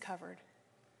sin is covered.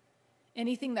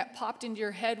 Anything that popped into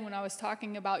your head when I was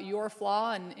talking about your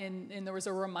flaw and there was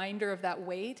a reminder of that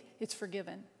weight, it's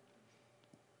forgiven.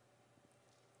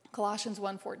 Colossians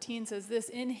 1:14 says this,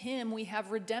 in him we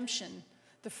have redemption,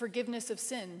 the forgiveness of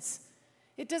sins.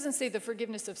 It doesn't say the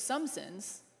forgiveness of some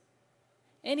sins,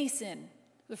 any sin,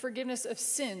 the forgiveness of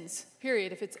sins,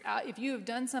 period. If you have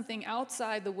done something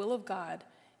outside the will of God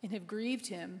and have grieved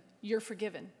him, you're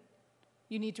forgiven.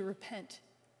 You need to repent.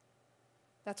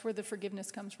 That's where the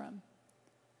forgiveness comes from.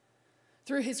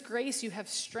 Through his grace, you have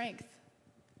strength.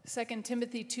 2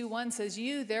 Timothy 2:1 says,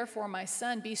 you, therefore, my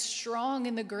son, be strong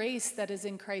in the grace that is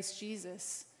in Christ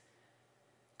Jesus.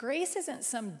 Grace isn't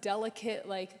some delicate,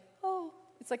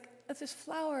 it's like, it's this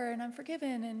flower and I'm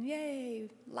forgiven and yay,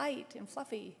 light and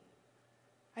fluffy.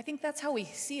 I think that's how we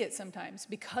see it sometimes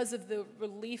because of the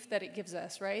relief that it gives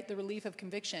us, right? The relief of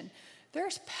conviction.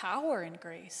 There's power in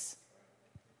grace.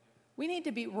 We need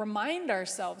to remind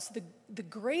ourselves the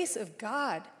grace of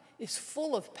God is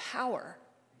full of power.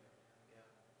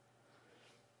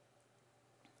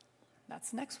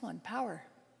 That's the next one, power.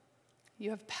 You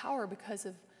have power because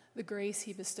of the grace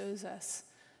he bestows us.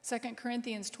 2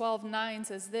 Corinthians 12:9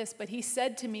 says this, but he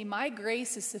said to me, my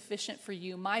grace is sufficient for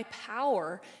you. My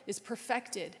power is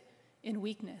perfected in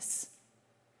weakness.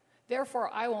 Therefore,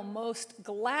 I will most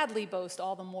gladly boast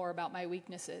all the more about my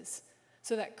weaknesses,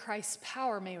 so that Christ's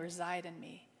power may reside in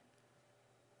me.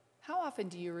 How often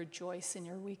do you rejoice in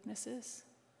your weaknesses?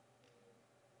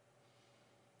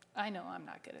 I know I'm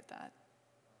not good at that.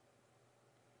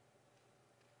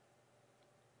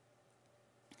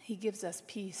 He gives us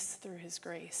peace through his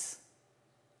grace.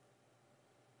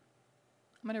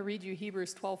 I'm going to read you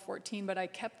Hebrews 12:14, but I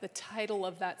kept the title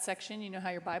of that section. You know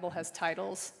how your Bible has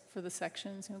titles for the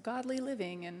sections, godly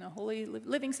living and a holy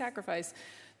living sacrifice.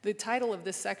 The title of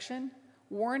this section,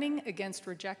 Warning Against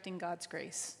Rejecting God's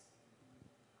Grace.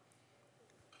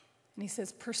 And he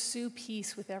says, pursue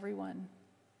peace with everyone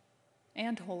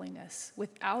and holiness.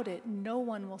 Without it, no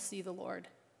one will see the Lord.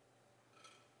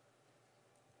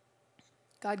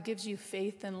 God gives you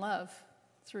faith and love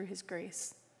through his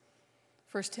grace.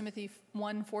 1 Timothy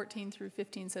 1:14 through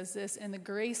 15 says this, and the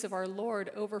grace of our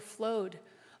Lord overflowed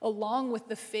along with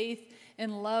the faith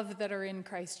and love that are in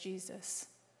Christ Jesus.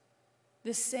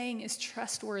 This saying is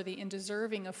trustworthy and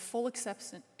deserving of full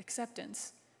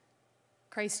acceptance.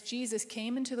 Christ Jesus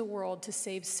came into the world to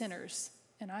save sinners,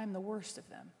 and I am the worst of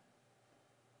them.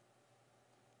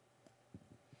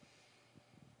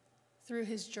 Through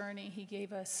his journey, he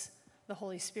gave us the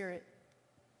Holy Spirit,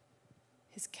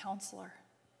 his counselor.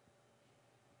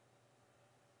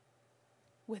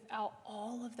 Without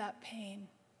all of that pain,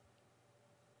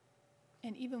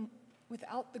 and even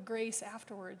without the grace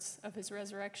afterwards of his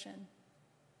resurrection,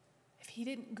 if he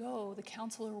didn't go, the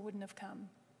counselor wouldn't have come.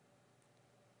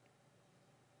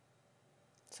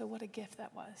 So what a gift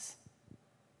that was.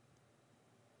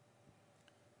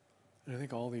 And I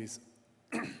think all these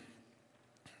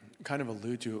kind of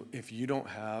allude to, if you don't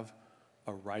have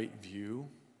a right view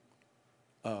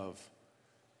of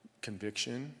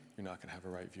conviction, you're not going to have a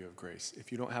right view of grace.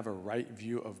 If you don't have a right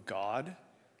view of God,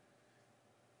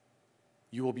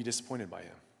 you will be disappointed by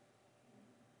him.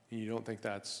 And you don't think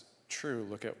that's true,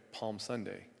 look at Palm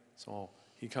Sunday. So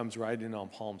he comes right in on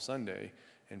Palm Sunday,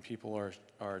 and people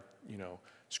are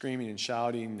screaming and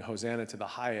shouting, Hosanna to the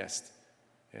highest.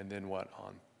 And then what?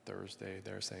 On Thursday,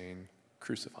 they're saying,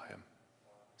 crucify him.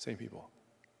 Same people.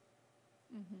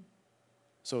 Mm-hmm.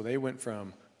 So they went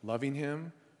from loving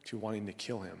him to wanting to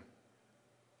kill him.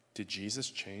 Did Jesus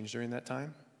change during that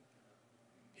time?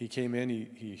 He came in,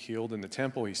 he healed in the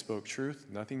temple, he spoke truth.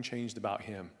 Nothing changed about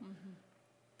him. Mm-hmm.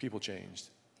 People changed.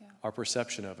 Yeah. Our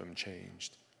perception of him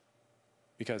changed.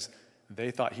 Because they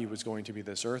thought he was going to be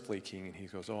this earthly king, and he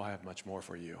goes, I have much more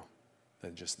for you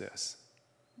than just this.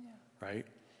 Yeah. Right?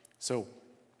 So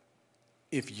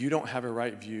if you don't have a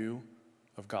right view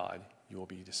of God, you will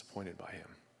be disappointed by him.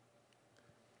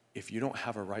 If you don't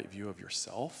have a right view of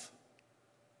yourself,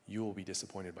 you will be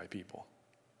disappointed by people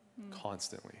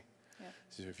constantly. Yeah.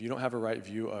 So if you don't have a right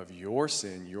view of your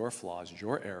sin, your flaws,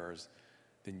 your errors,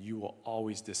 then you will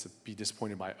always be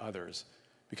disappointed by others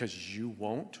because you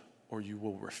won't or you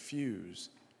will refuse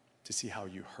to see how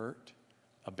you hurt,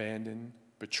 abandon,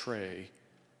 betray,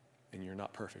 and you're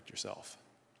not perfect yourself.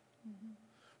 Mm-hmm.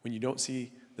 When you don't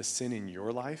see the sin in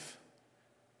your life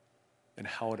and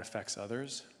how it affects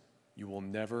others, you will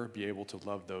never be able to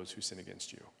love those who sin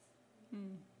against you.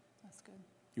 That's good.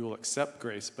 You will accept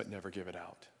grace but never give it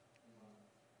out.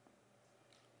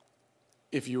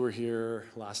 If you were here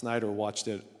last night or watched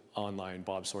it online,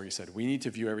 Bob Sorge said, we need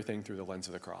to view everything through the lens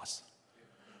of the cross.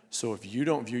 So if you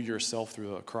don't view yourself through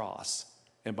the cross,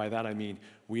 and by that I mean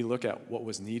we look at what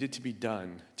was needed to be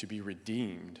done to be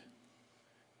redeemed,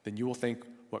 then you will think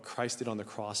what Christ did on the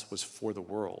cross was for the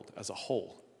world as a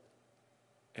whole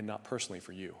and not personally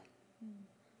for you.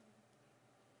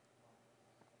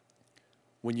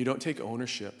 When you don't take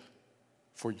ownership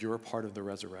for your part of the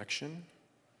resurrection,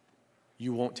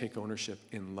 you won't take ownership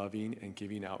in loving and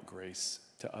giving out grace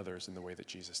to others in the way that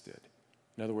Jesus did.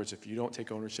 In other words, if you don't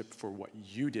take ownership for what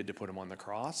you did to put him on the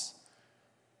cross,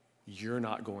 you're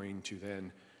not going to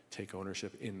then take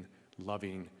ownership in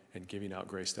loving and giving out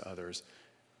grace to others.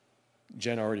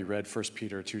 Jen already read 1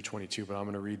 Peter 2:22, but I'm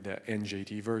going to read the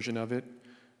NJT version of it.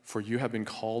 For you have been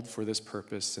called for this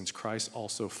purpose, since Christ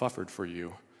also suffered for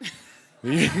you,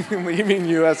 leaving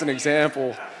you as an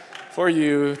example for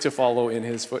you to follow in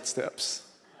his footsteps.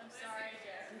 I'm sorry,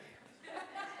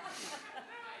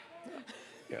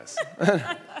 Yes.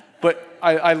 But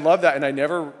I love that, and I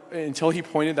never, until he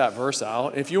pointed that verse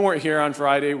out. If you weren't here on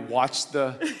Friday, watch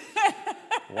the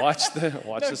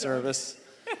service.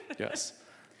 Yes.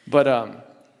 But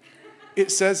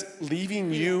it says,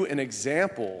 leaving you an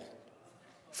example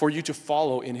for you to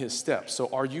follow in his steps. So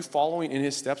are you following in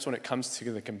his steps when it comes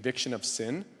to the conviction of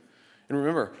sin? And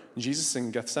remember, Jesus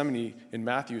in Gethsemane in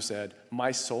Matthew said,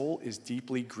 my soul is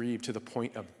deeply grieved to the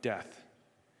point of death.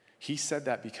 He said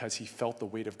that because he felt the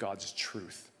weight of God's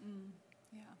truth.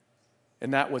 Yeah.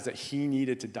 And that was that he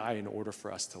needed to die in order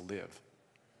for us to live.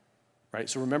 Right?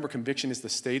 So remember, conviction is the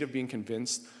state of being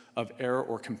convinced of error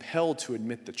or compelled to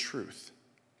admit the truth.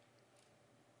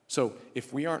 So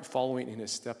if we aren't following in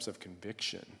his steps of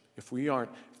conviction, if we aren't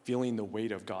feeling the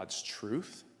weight of God's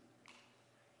truth,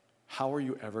 how are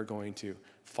you ever going to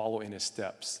follow in his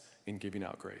steps in giving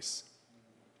out grace?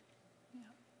 Yeah,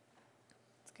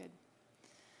 that's good.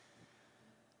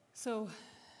 So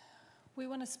we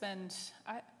want to spend,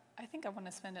 I think I want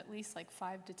to spend at least like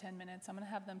 5 to 10 minutes. I'm going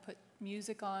to have them put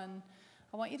music on.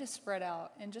 I want you to spread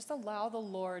out and just allow the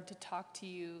Lord to talk to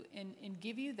you and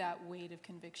give you that weight of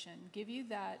conviction, give you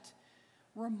that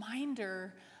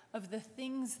reminder of the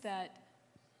things that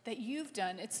you've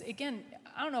done. It's, again,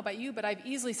 I don't know about you, but I've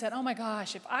easily said, oh my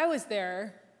gosh, if I was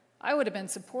there, I would have been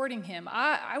supporting him.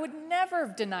 I would never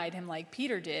have denied him like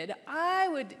Peter did. I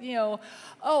would,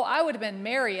 I would have been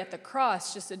Mary at the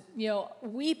cross, just,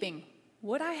 weeping.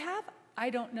 Would I have? I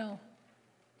don't know.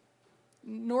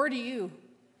 Nor do you.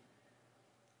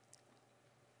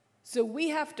 So we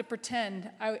have to pretend,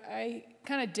 I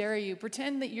kind of dare you,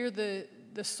 pretend that you're the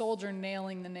soldier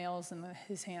nailing the nails in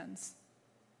his hands.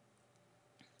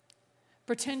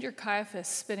 Pretend you're Caiaphas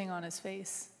spitting on his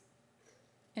face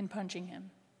and punching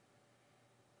him.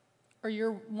 Or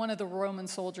you're one of the Roman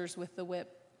soldiers with the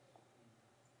whip.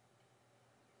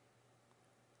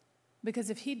 Because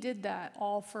if he did that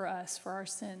all for us, for our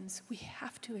sins, we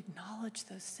have to acknowledge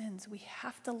those sins. We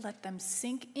have to let them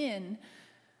sink in.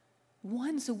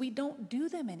 One, so we don't do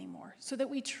them anymore, so that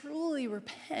we truly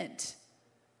repent.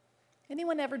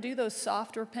 Anyone ever do those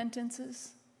soft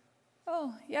repentances?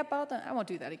 Oh, yeah, I won't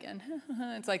do that again.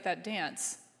 It's like that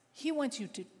dance. He wants you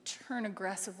to turn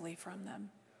aggressively from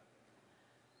them.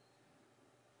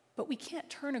 But we can't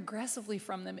turn aggressively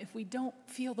from them if we don't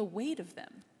feel the weight of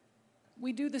them.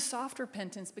 We do the soft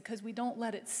repentance because we don't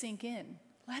let it sink in.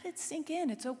 Let it sink in.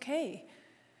 It's okay.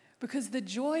 Because the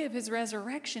joy of his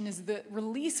resurrection is the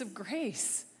release of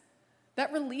grace.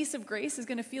 That release of grace is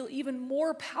going to feel even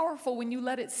more powerful when you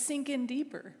let it sink in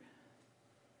deeper.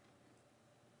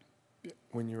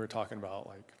 When you were talking about,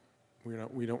 like,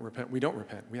 we don't repent,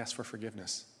 we ask for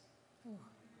forgiveness.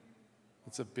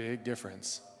 It's a big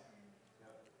difference,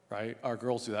 right? Our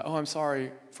girls do that. Oh, I'm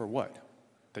sorry for what?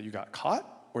 That you got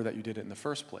caught, or that you did it in the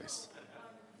first place?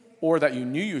 Or that you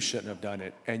knew you shouldn't have done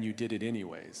it, and you did it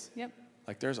anyways? Yep.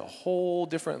 Like, there's a whole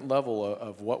different level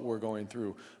of what we're going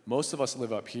through. Most of us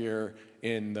live up here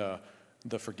in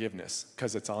the forgiveness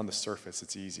because it's on the surface.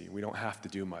 It's easy. We don't have to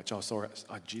do much. Oh, sorry.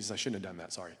 Oh, Jesus, I shouldn't have done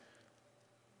that. Sorry.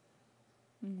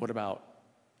 What about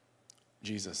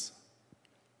Jesus?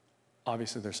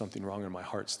 Obviously, there's something wrong in my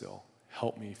heart still.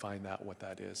 Help me find out what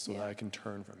that is so that I can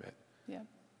turn from it. Yeah.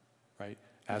 Right?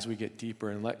 As we get deeper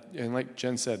and like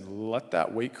Jen said, let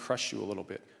that weight crush you a little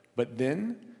bit. But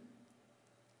then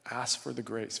ask for the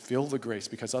grace, feel the grace,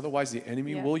 because otherwise the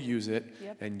enemy Yep. will use it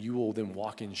Yep. and you will then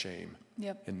walk in shame.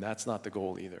 Yep. And that's not the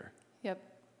goal either. Yep.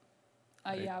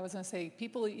 Right. Yeah, I was going to say,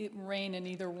 people reign in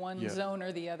either one Yeah. zone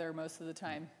or the other most of the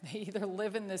time. They either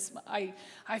live in this, I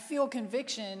feel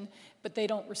conviction, but they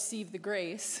don't receive the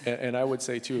grace. And I would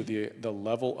say too, the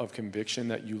level of conviction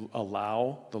that you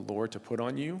allow the Lord to put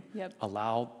on you, Yep.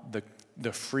 allow the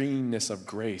freeingness of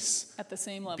grace At the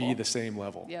same level. be the same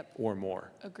level. Yep. Or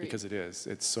more. Agreed. Because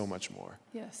it's so much more.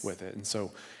 Yes. With it. And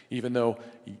so even though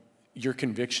your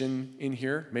conviction in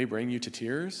here may bring you to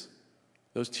tears,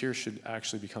 those tears should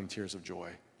actually become tears of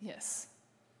joy. Yes.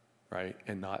 Right?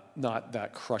 And not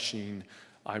that crushing,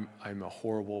 I'm a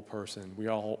horrible person. We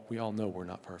all know we're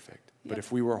not perfect. But Yep.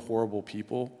 if we were horrible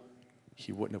people,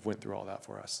 he wouldn't have went through all that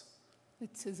for us.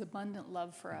 It's his abundant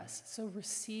love for us. So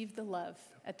receive the love.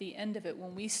 At the end of it,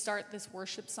 when we start this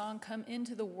worship song, come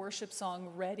into the worship song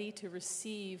ready to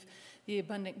receive the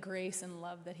abundant grace and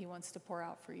love that he wants to pour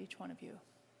out for each one of you.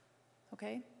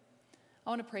 Okay? I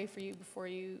want to pray for you before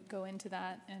you go into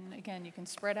that. And again, you can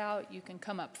spread out, you can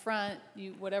come up front,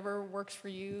 whatever works for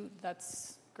you,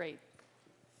 that's great.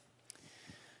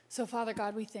 So Father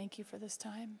God, we thank you for this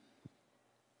time.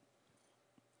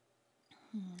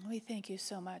 We thank you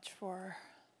so much for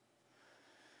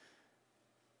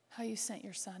how you sent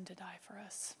your son to die for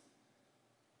us.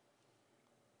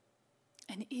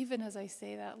 And even as I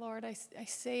say that, Lord, I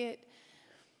say it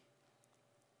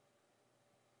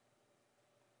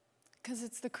because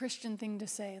it's the Christian thing to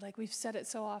say. Like we've said it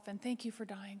so often. Thank you for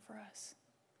dying for us.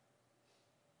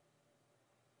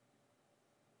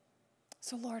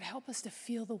 So Lord, help us to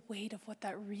feel the weight of what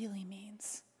that really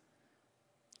means.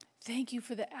 Thank you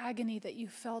for the agony that you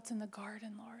felt in the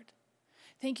garden, Lord.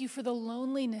 Thank you for the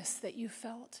loneliness that you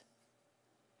felt.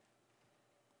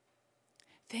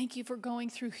 Thank you for going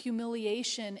through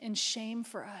humiliation and shame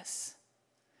for us.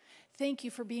 Thank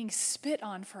you for being spit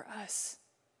on for us,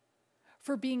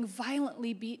 for being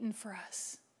violently beaten for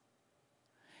us.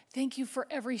 Thank you for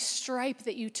every stripe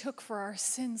that you took for our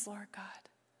sins, Lord God,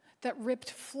 that ripped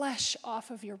flesh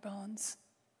off of your bones.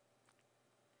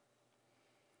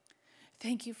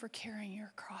 Thank you for carrying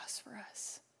your cross for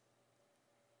us.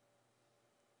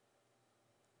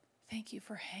 Thank you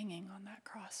for hanging on that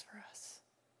cross for us.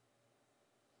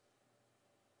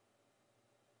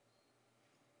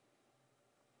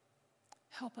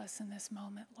 Help us in this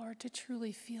moment, Lord, to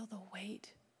truly feel the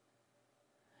weight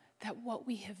that what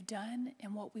we have done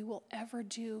and what we will ever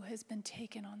do has been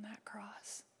taken on that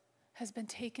cross, has been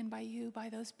taken by you, by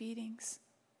those beatings.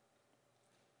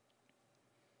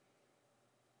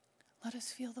 Let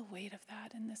us feel the weight of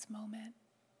that in this moment.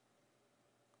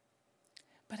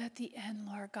 But at the end,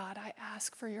 Lord God, I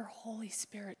ask for your Holy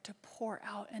Spirit to pour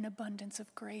out an abundance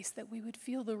of grace, that we would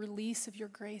feel the release of your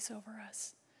grace over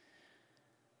us.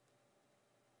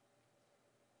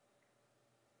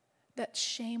 That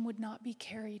shame would not be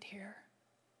carried here.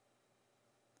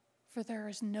 For there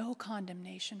is no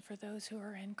condemnation for those who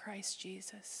are in Christ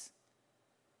Jesus.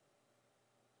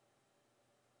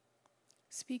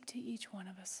 Speak to each one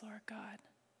of us, Lord God.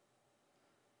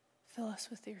 Fill us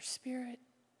with your Spirit.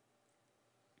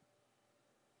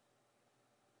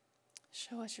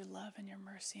 Show us your love and your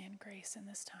mercy and grace in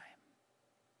this time.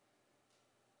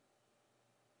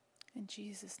 In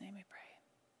Jesus' name we pray.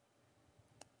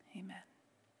 Amen.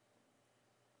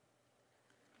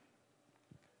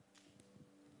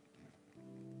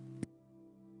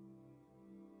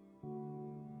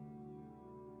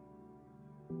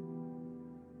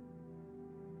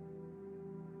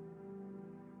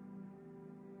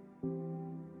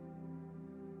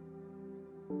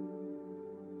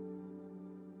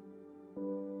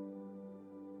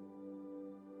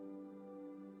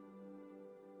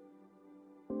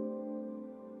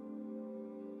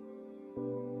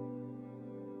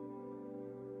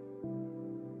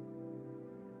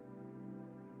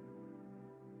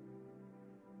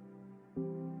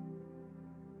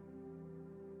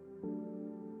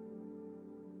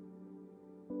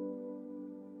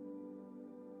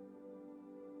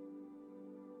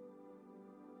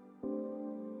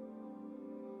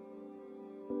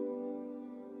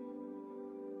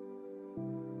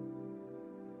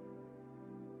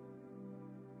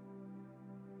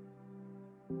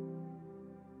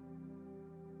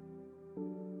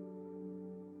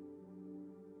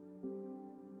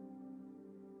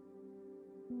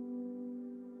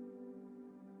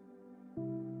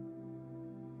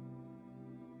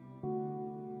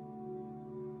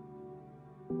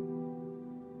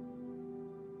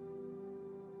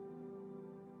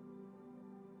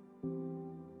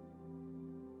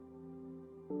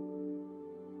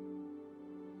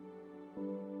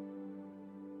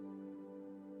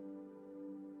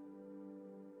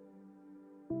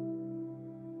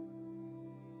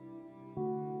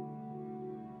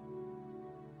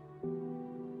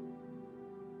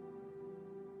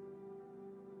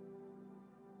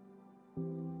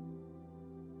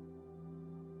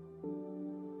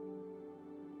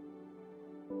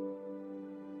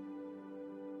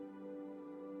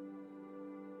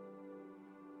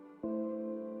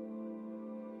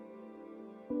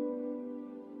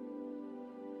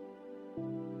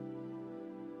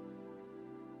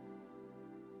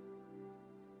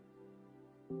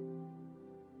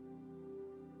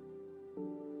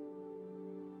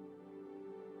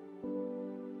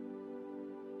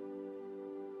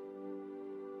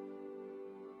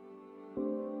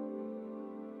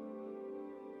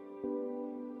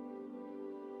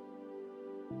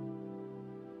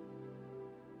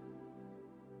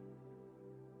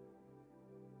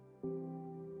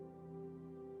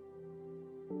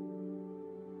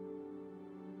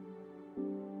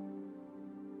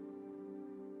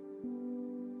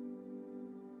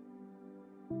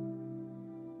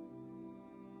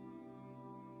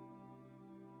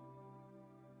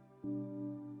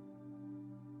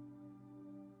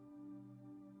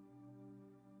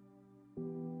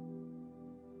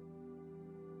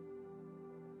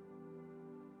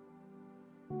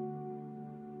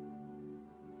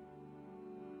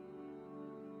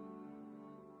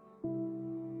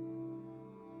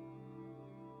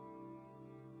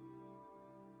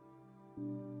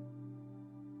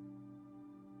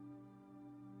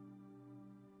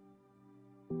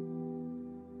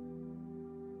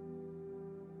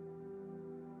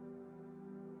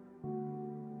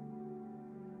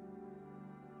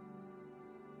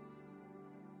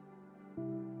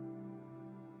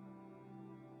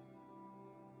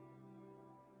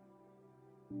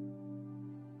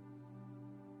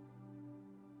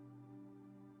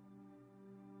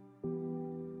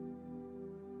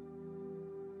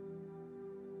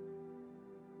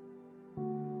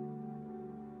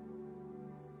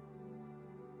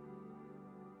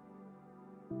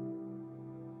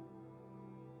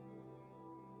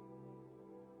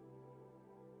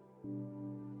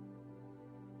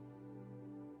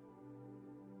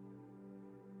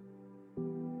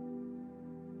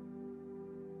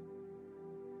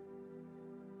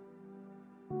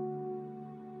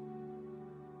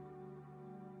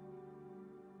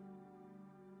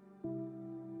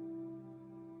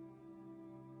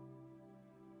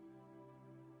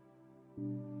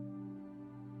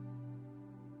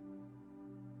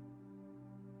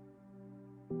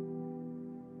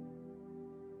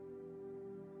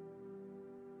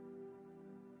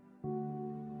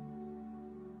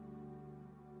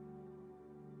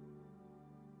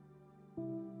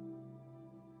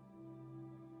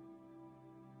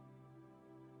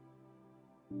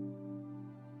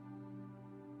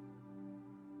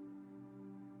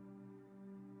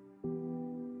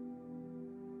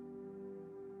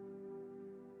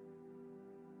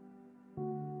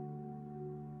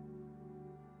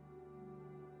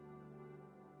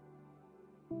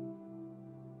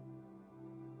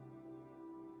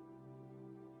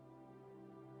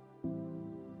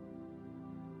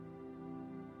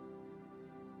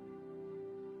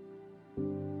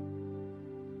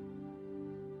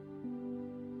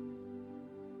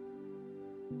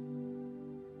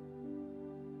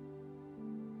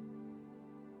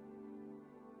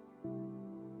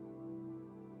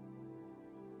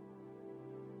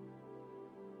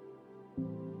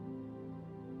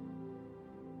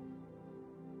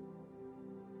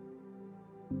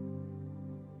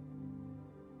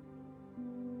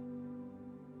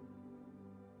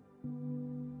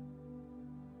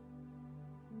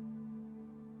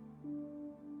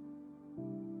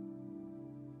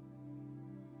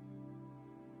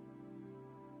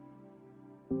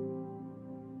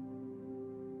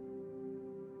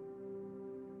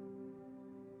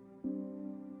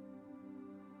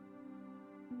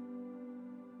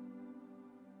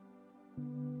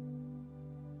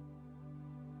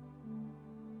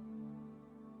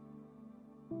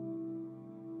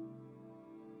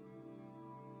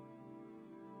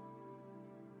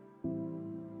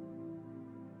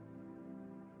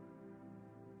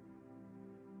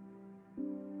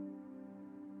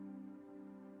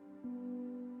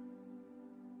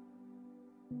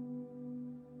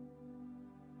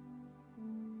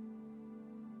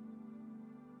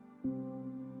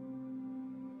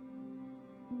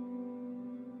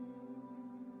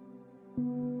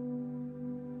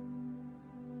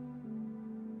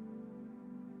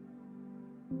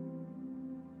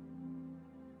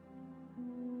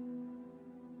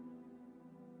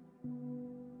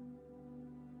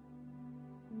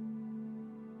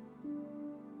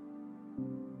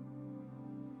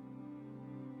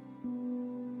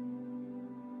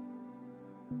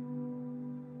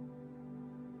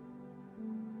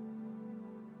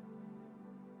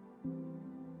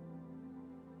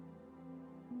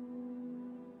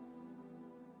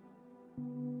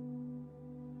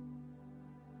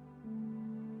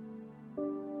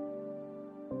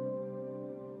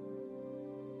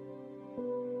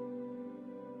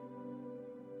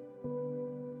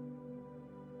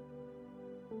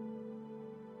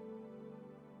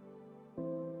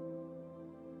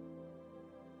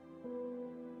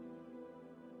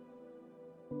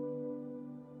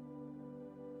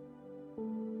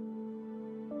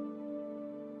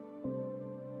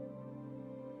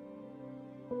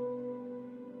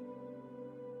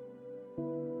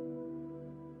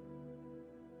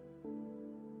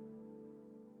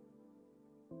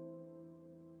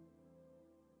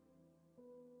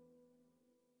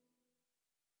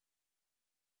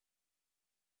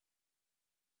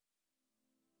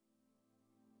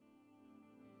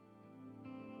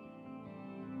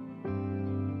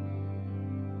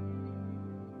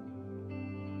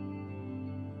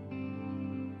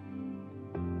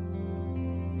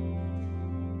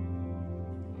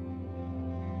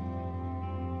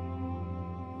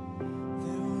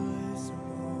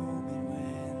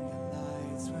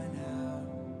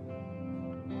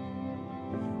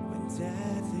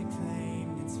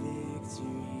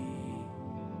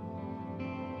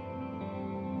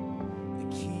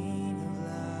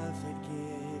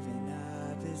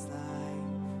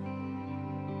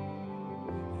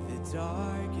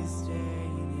 darkest day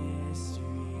in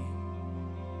history.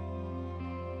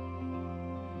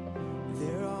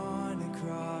 There on the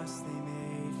cross they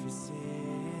made for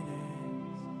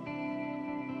sinners.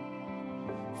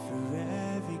 For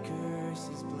every curse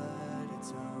his blood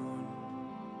atoned.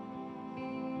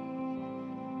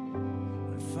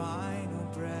 One final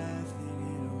breath and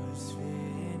it was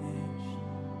finished.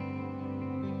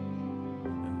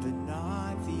 But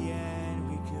not the end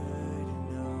we could have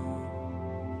known.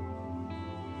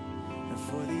 And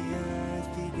for the earth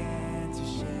began to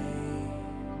shake,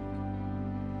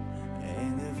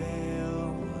 and the veil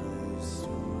was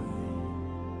torn.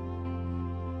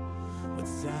 What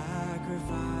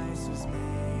sacrifice was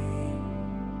made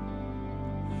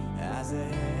as the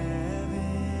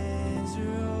heavens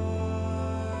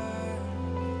roar.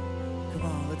 Come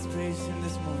on, let's praise him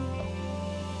this morning.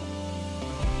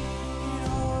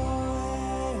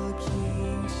 Hail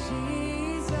King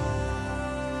Jesus.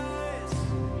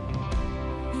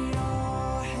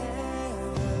 Hail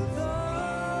the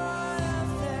Lord of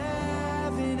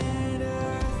heaven and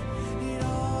earth.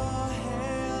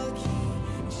 Hail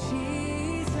King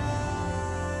Jesus.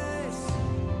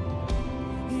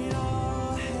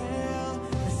 Hail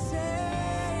the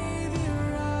Savior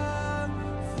of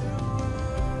the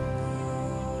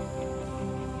world.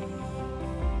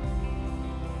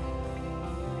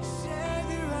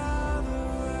 Savior of the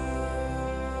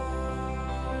world.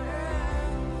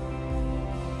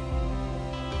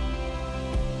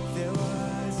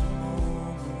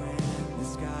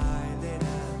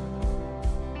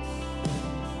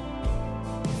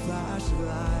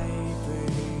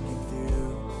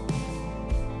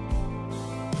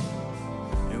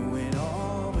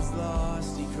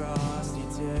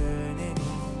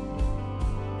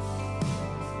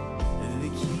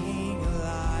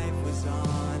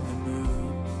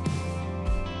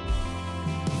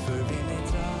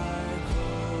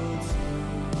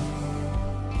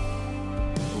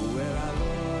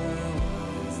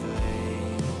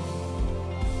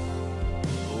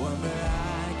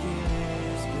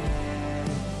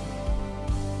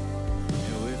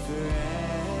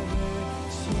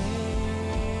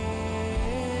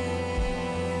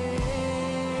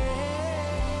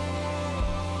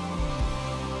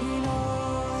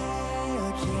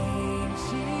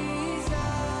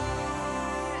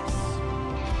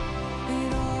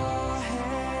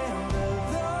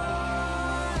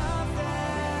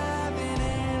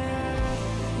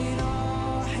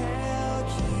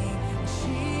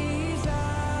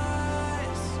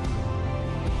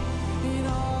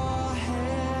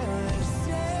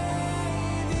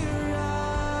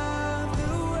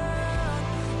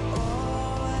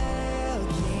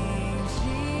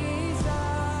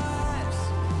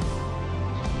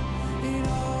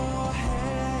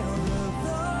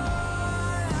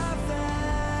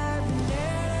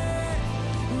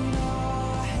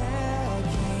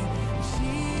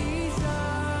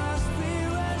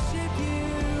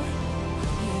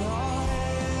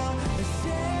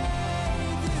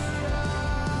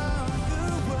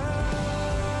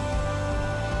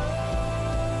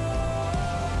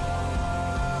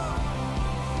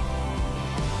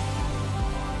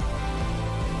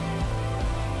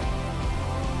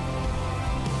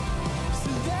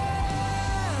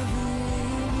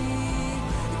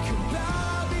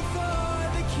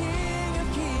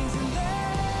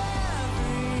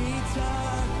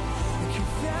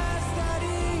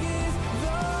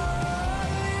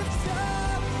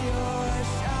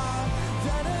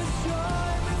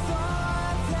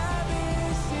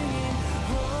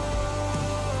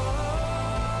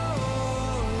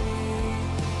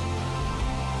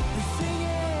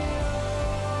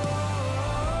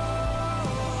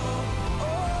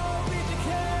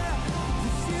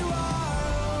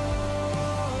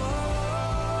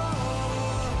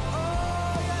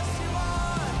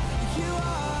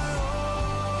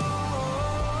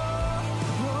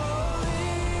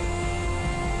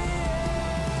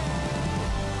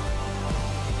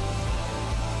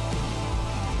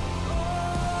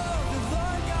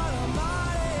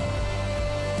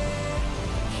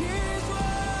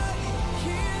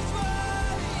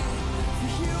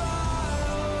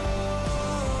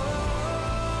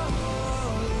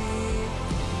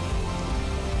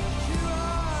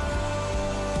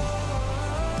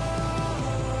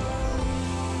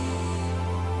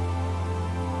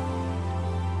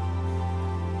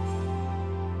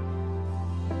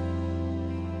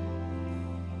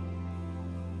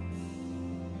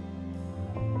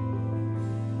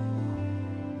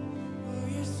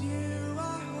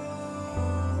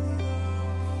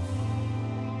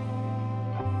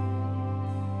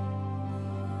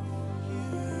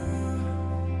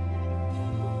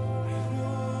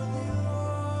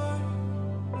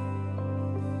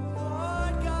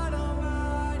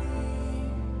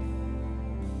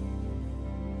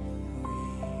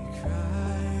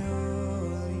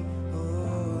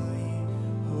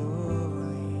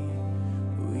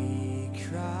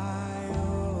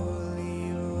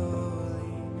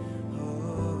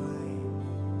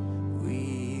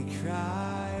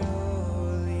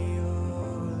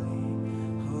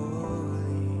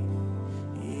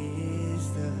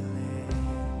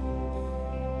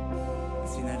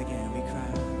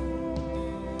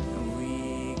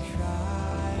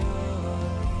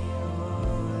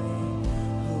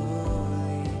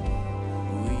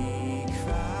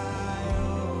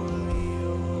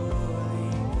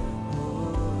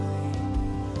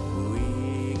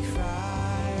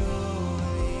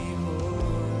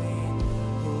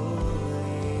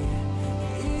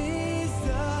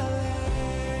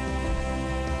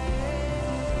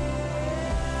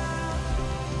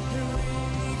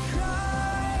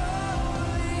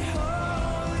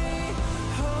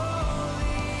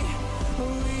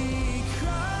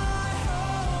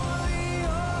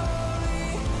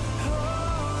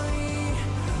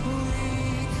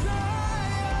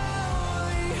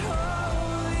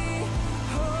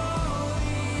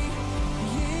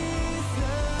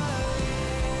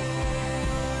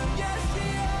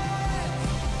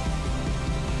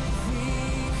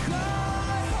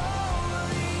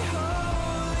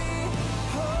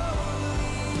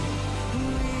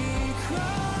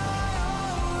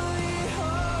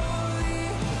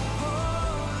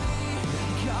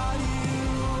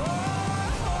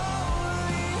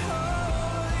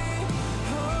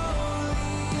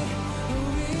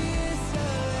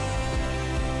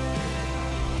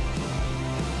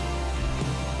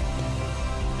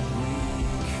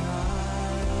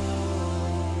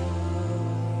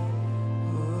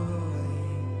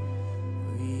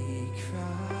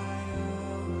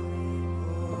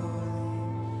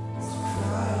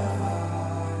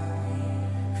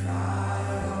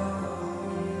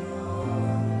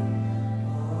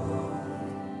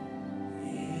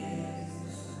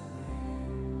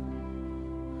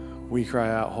 We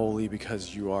cry out holy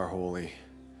because you are holy.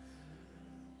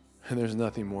 And there's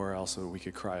nothing more else that we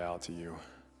could cry out to you,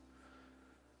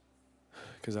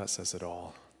 because that says it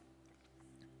all.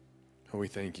 And we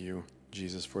thank you,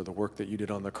 Jesus, for the work that you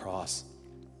did on the cross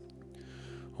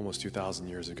almost 2,000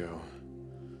 years ago.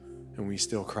 And we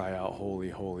still cry out, holy,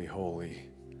 holy, holy.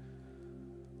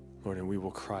 Lord, and we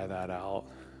will cry that out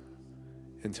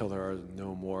until there are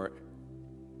no more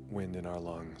wind in our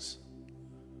lungs.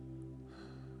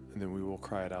 And then we will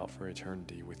cry it out for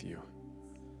eternity with you.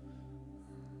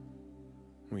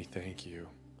 We thank you,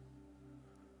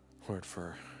 Lord,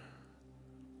 for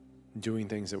doing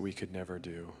things that we could never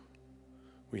do.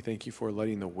 We thank you for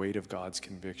letting the weight of God's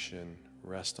conviction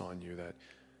rest on you, that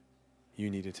you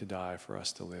needed to die for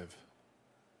us to live.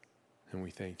 And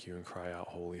we thank you and cry out,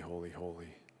 holy, holy,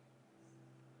 holy.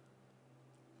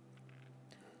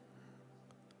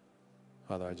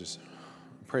 Father, I just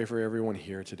pray for everyone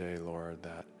here today, Lord,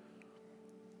 that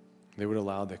they would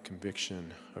allow the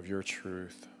conviction of your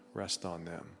truth rest on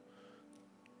them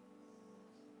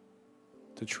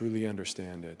to truly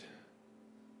understand it.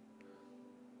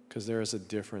 Because there is a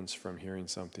difference from hearing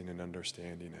something and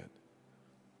understanding it.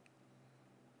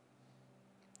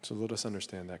 So let us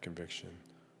understand that conviction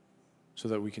so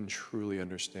that we can truly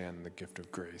understand the gift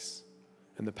of grace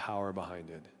and the power behind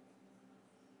it.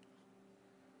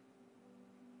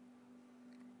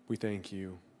 We thank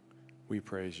you, we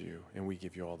praise you, and we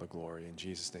give you all the glory. In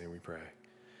Jesus' name we pray.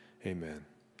 Amen.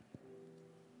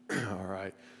 All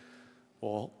right.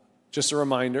 Well, just a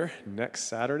reminder, next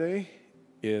Saturday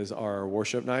is our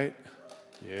worship night.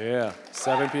 Yeah,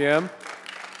 7 p.m.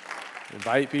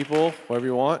 Invite people, whoever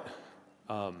you want.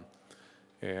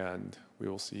 And we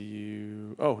will see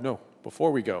you. Oh, no,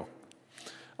 before we go,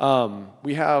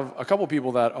 we have a couple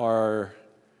people that are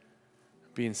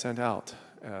being sent out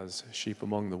as sheep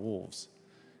among the wolves.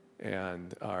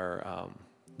 And our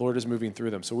Lord is moving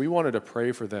through them. So we wanted to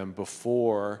pray for them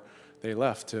before they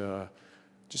left, to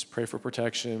just pray for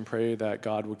protection, pray that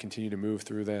God would continue to move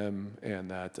through them, and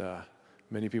that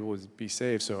many people would be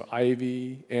saved. So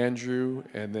Ivy, Andrew,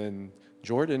 and then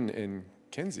Jordan and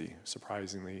Kenzie,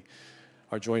 surprisingly,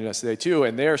 are joining us today too.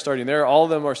 And they are starting there. All of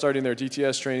them are starting their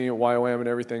DTS training at YOM and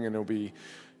everything, and it'll be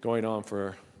going off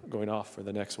for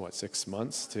the next, 6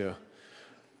 months to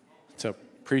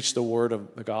preach the word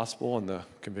of the gospel and the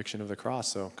conviction of the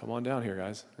cross. So come on down here,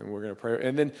 guys, and we're going to pray.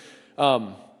 And then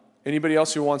anybody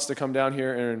else who wants to come down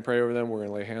here and pray over them, we're going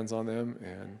to lay hands on them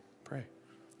and pray.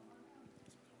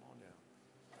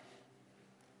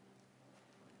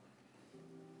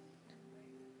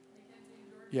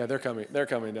 Yeah, they're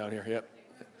coming down here. Yep.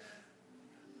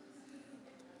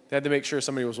 They had to make sure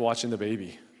somebody was watching the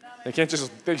baby. They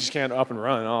just can't up and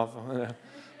run off.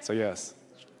 So yes.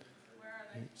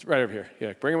 It's right over here.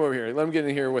 Yeah, bring them over here. Let them get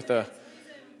in here with the.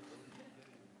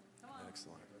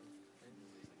 Excellent.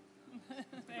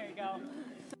 There you go.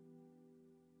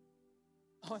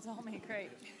 Oh, it's all me.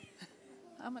 Great.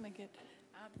 I'm going to get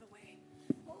out of the way.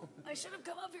 Oh, I should have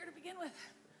come up here to begin with.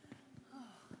 Oh,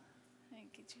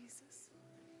 thank you, Jesus.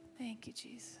 Thank you,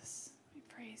 Jesus. We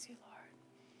praise you, Lord.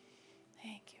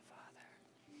 Thank you, Father.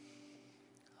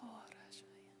 Oh,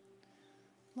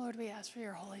 Lord, we ask for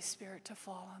your Holy Spirit to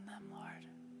fall on them, Lord.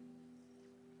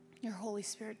 Your Holy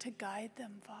Spirit to guide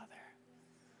them, Father.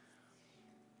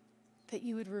 That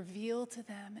you would reveal to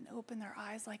them and open their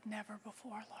eyes like never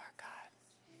before, Lord God.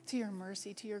 To your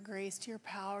mercy, to your grace, to your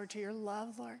power, to your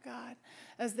love, Lord God.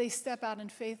 As they step out in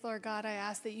faith, Lord God, I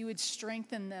ask that you would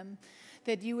strengthen them,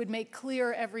 that you would make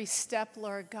clear every step,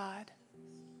 Lord God.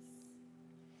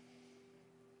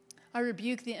 I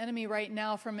rebuke the enemy right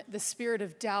now from the spirit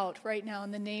of doubt right now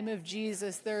in the name of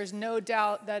Jesus. There is no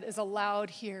doubt that is allowed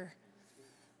here.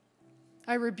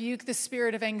 I rebuke the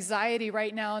spirit of anxiety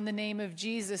right now in the name of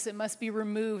Jesus. It must be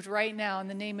removed right now in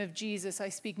the name of Jesus. I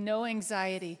speak no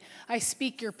anxiety. I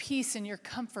speak your peace and your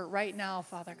comfort right now,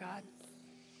 Father God.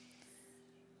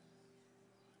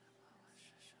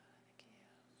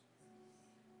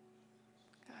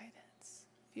 Guidance.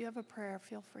 If you have a prayer,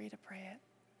 feel free to pray it.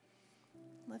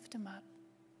 Lift him up.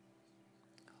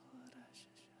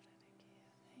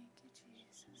 Thank you,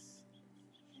 Jesus.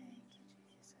 Thank you,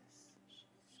 Jesus.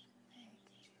 Thank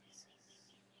you, Jesus.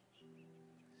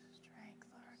 Strength,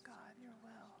 Lord God, your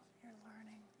will, your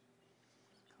learning.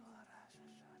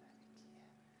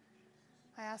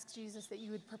 I ask, Jesus, that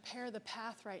you would prepare the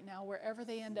path right now, wherever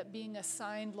they end up being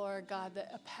assigned, Lord God, that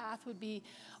a path would be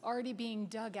already being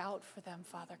dug out for them,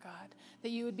 Father God, that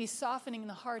you would be softening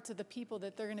the hearts of the people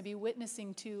that they're going to be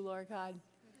witnessing to, Lord God,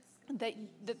 that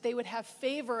they would have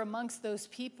favor amongst those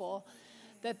people,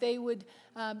 that they would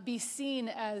be seen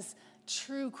as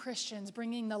true Christians,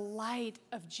 bringing the light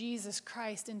of Jesus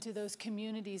Christ into those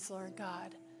communities, Lord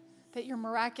God, that your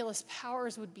miraculous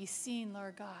powers would be seen,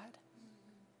 Lord God.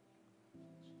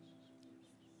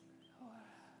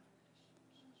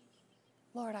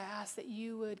 Lord, I ask that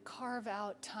you would carve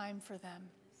out time for them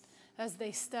as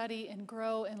they study and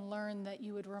grow and learn, that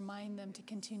you would remind them to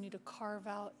continue to carve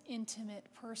out intimate,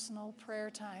 personal prayer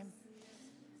time.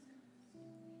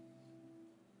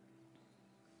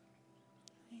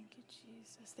 Thank you,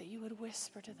 Jesus, that you would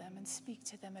whisper to them and speak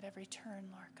to them at every turn,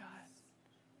 Lord God.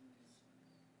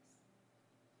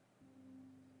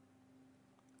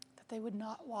 That they would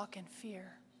not walk in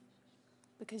fear,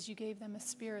 because you gave them a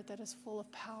spirit that is full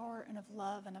of power and of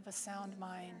love and of a sound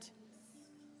mind.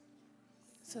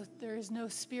 So there is no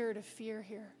spirit of fear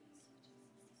here.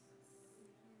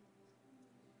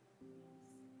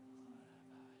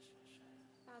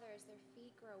 Father, as their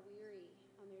feet grow weary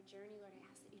on their journey, Lord,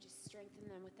 I ask that you just strengthen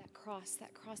them with that cross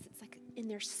that's like in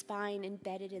their spine,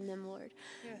 embedded in them, Lord.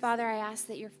 Yes. Father, I ask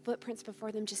that your footprints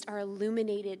before them just are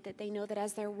illuminated, that they know that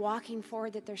as they're walking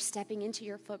forward, that they're stepping into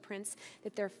your footprints,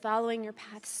 that they're following your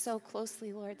path so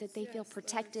closely, Lord, that they feel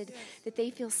protected, that they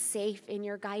feel safe in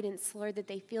your guidance, Lord, that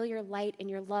they feel your light and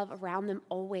your love around them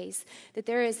always, that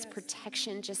there is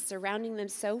protection just surrounding them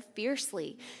so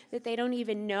fiercely that they don't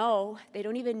even know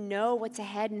what's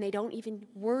ahead, and they don't even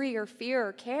worry or fear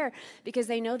or care, because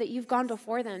they know that you've gone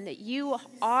before them, that you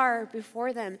are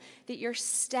before them, that your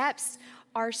steps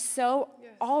are so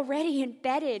already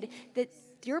embedded, that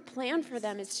your plan for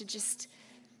them is to just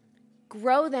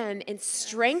grow them and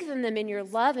strengthen them in your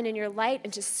love and in your light,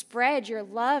 and to spread your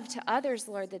love to others,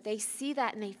 Lord, that they see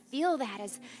that and they feel that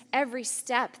as every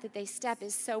step that they step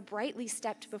is so brightly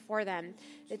stepped before them,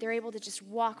 that they're able to just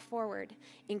walk forward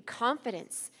in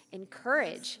confidence, in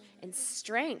courage, and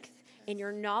strength, in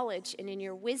your knowledge and in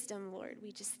your wisdom, Lord.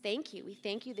 We just thank you. We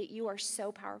thank you that you are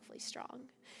so powerfully strong.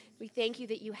 We thank you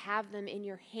that you have them in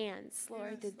your hands,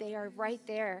 Lord, that they are right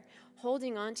there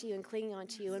holding on to you and clinging on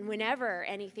to you. And whenever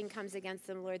anything comes against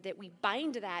them, Lord, that we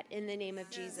bind that in the name of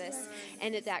Jesus,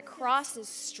 and that cross is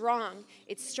strong.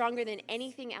 It's stronger than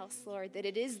anything else, Lord, that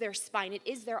it is their spine, it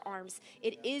is their arms,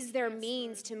 it is their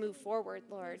means to move forward,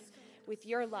 Lord, with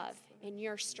your love and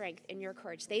your strength and your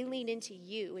courage. They lean into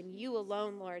you, and you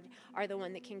alone, Lord, are the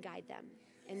one that can guide them.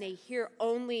 And they hear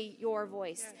only your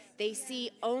voice. They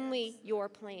see only your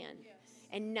plan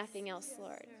and nothing else,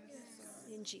 Lord.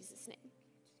 In Jesus' name.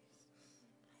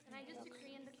 And I just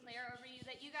decree and declare over you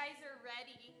that you guys are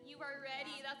ready. You are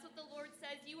ready. That's what the Lord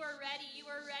says. You are ready. You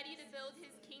are ready to build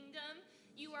his kingdom.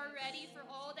 You are ready for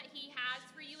all that he has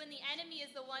for you. And the enemy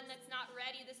is the one that's not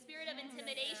ready. The spirit of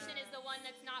intimidation is the one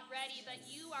that's not ready. But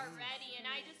you are ready. And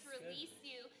I just release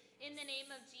you in the name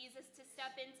of Jesus to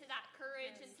step into that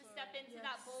courage and to step into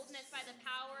that boldness by the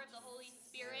power of the Holy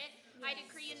Spirit. I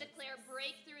decree and declare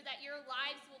breakthrough, that your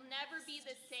lives will never be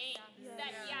the same.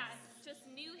 That, just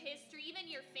new history. Even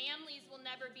your families will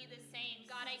never be the same.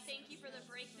 God, I thank you for the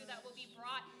breakthrough that will be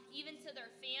brought even to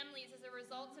their families as a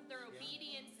result of their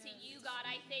obedience to you, God.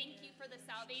 I thank you for the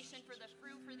salvation, for the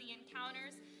fruit, for the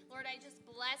encounters. Lord, I just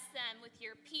bless them with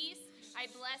your peace. I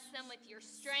bless them with your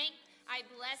strength. I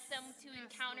bless them to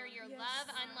encounter your love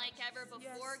unlike ever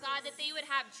before, God, that they would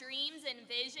have dreams and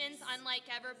visions unlike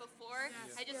ever before.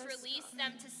 I just release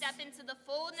them to step into the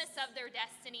fullness of their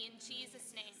destiny in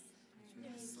Jesus' name.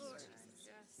 Yes, Lord.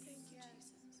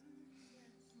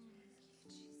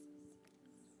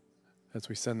 As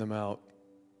we send them out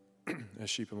as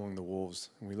sheep among the wolves,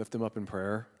 and we lift them up in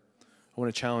prayer, I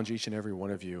want to challenge each and every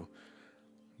one of you.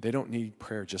 They don't need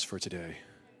prayer just for today.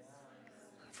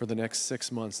 For the next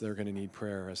 6 months, they're going to need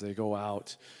prayer as they go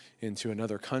out into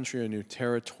another country, a new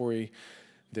territory.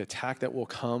 The attack that will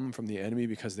come from the enemy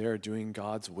because they are doing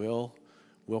God's will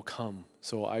come.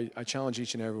 So I challenge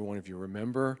each and every one of you,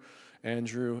 remember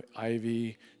Andrew,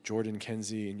 Ivy, Jordan,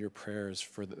 Kenzie in your prayers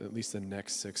for at least the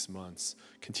next 6 months.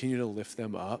 Continue to lift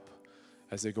them up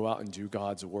as they go out and do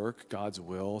God's work, God's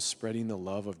will, spreading the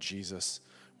love of Jesus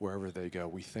wherever they go.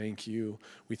 We thank you.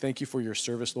 We thank you for your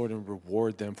service, Lord, and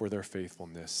reward them for their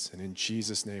faithfulness. And in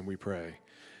Jesus' name we pray.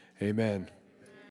 Amen.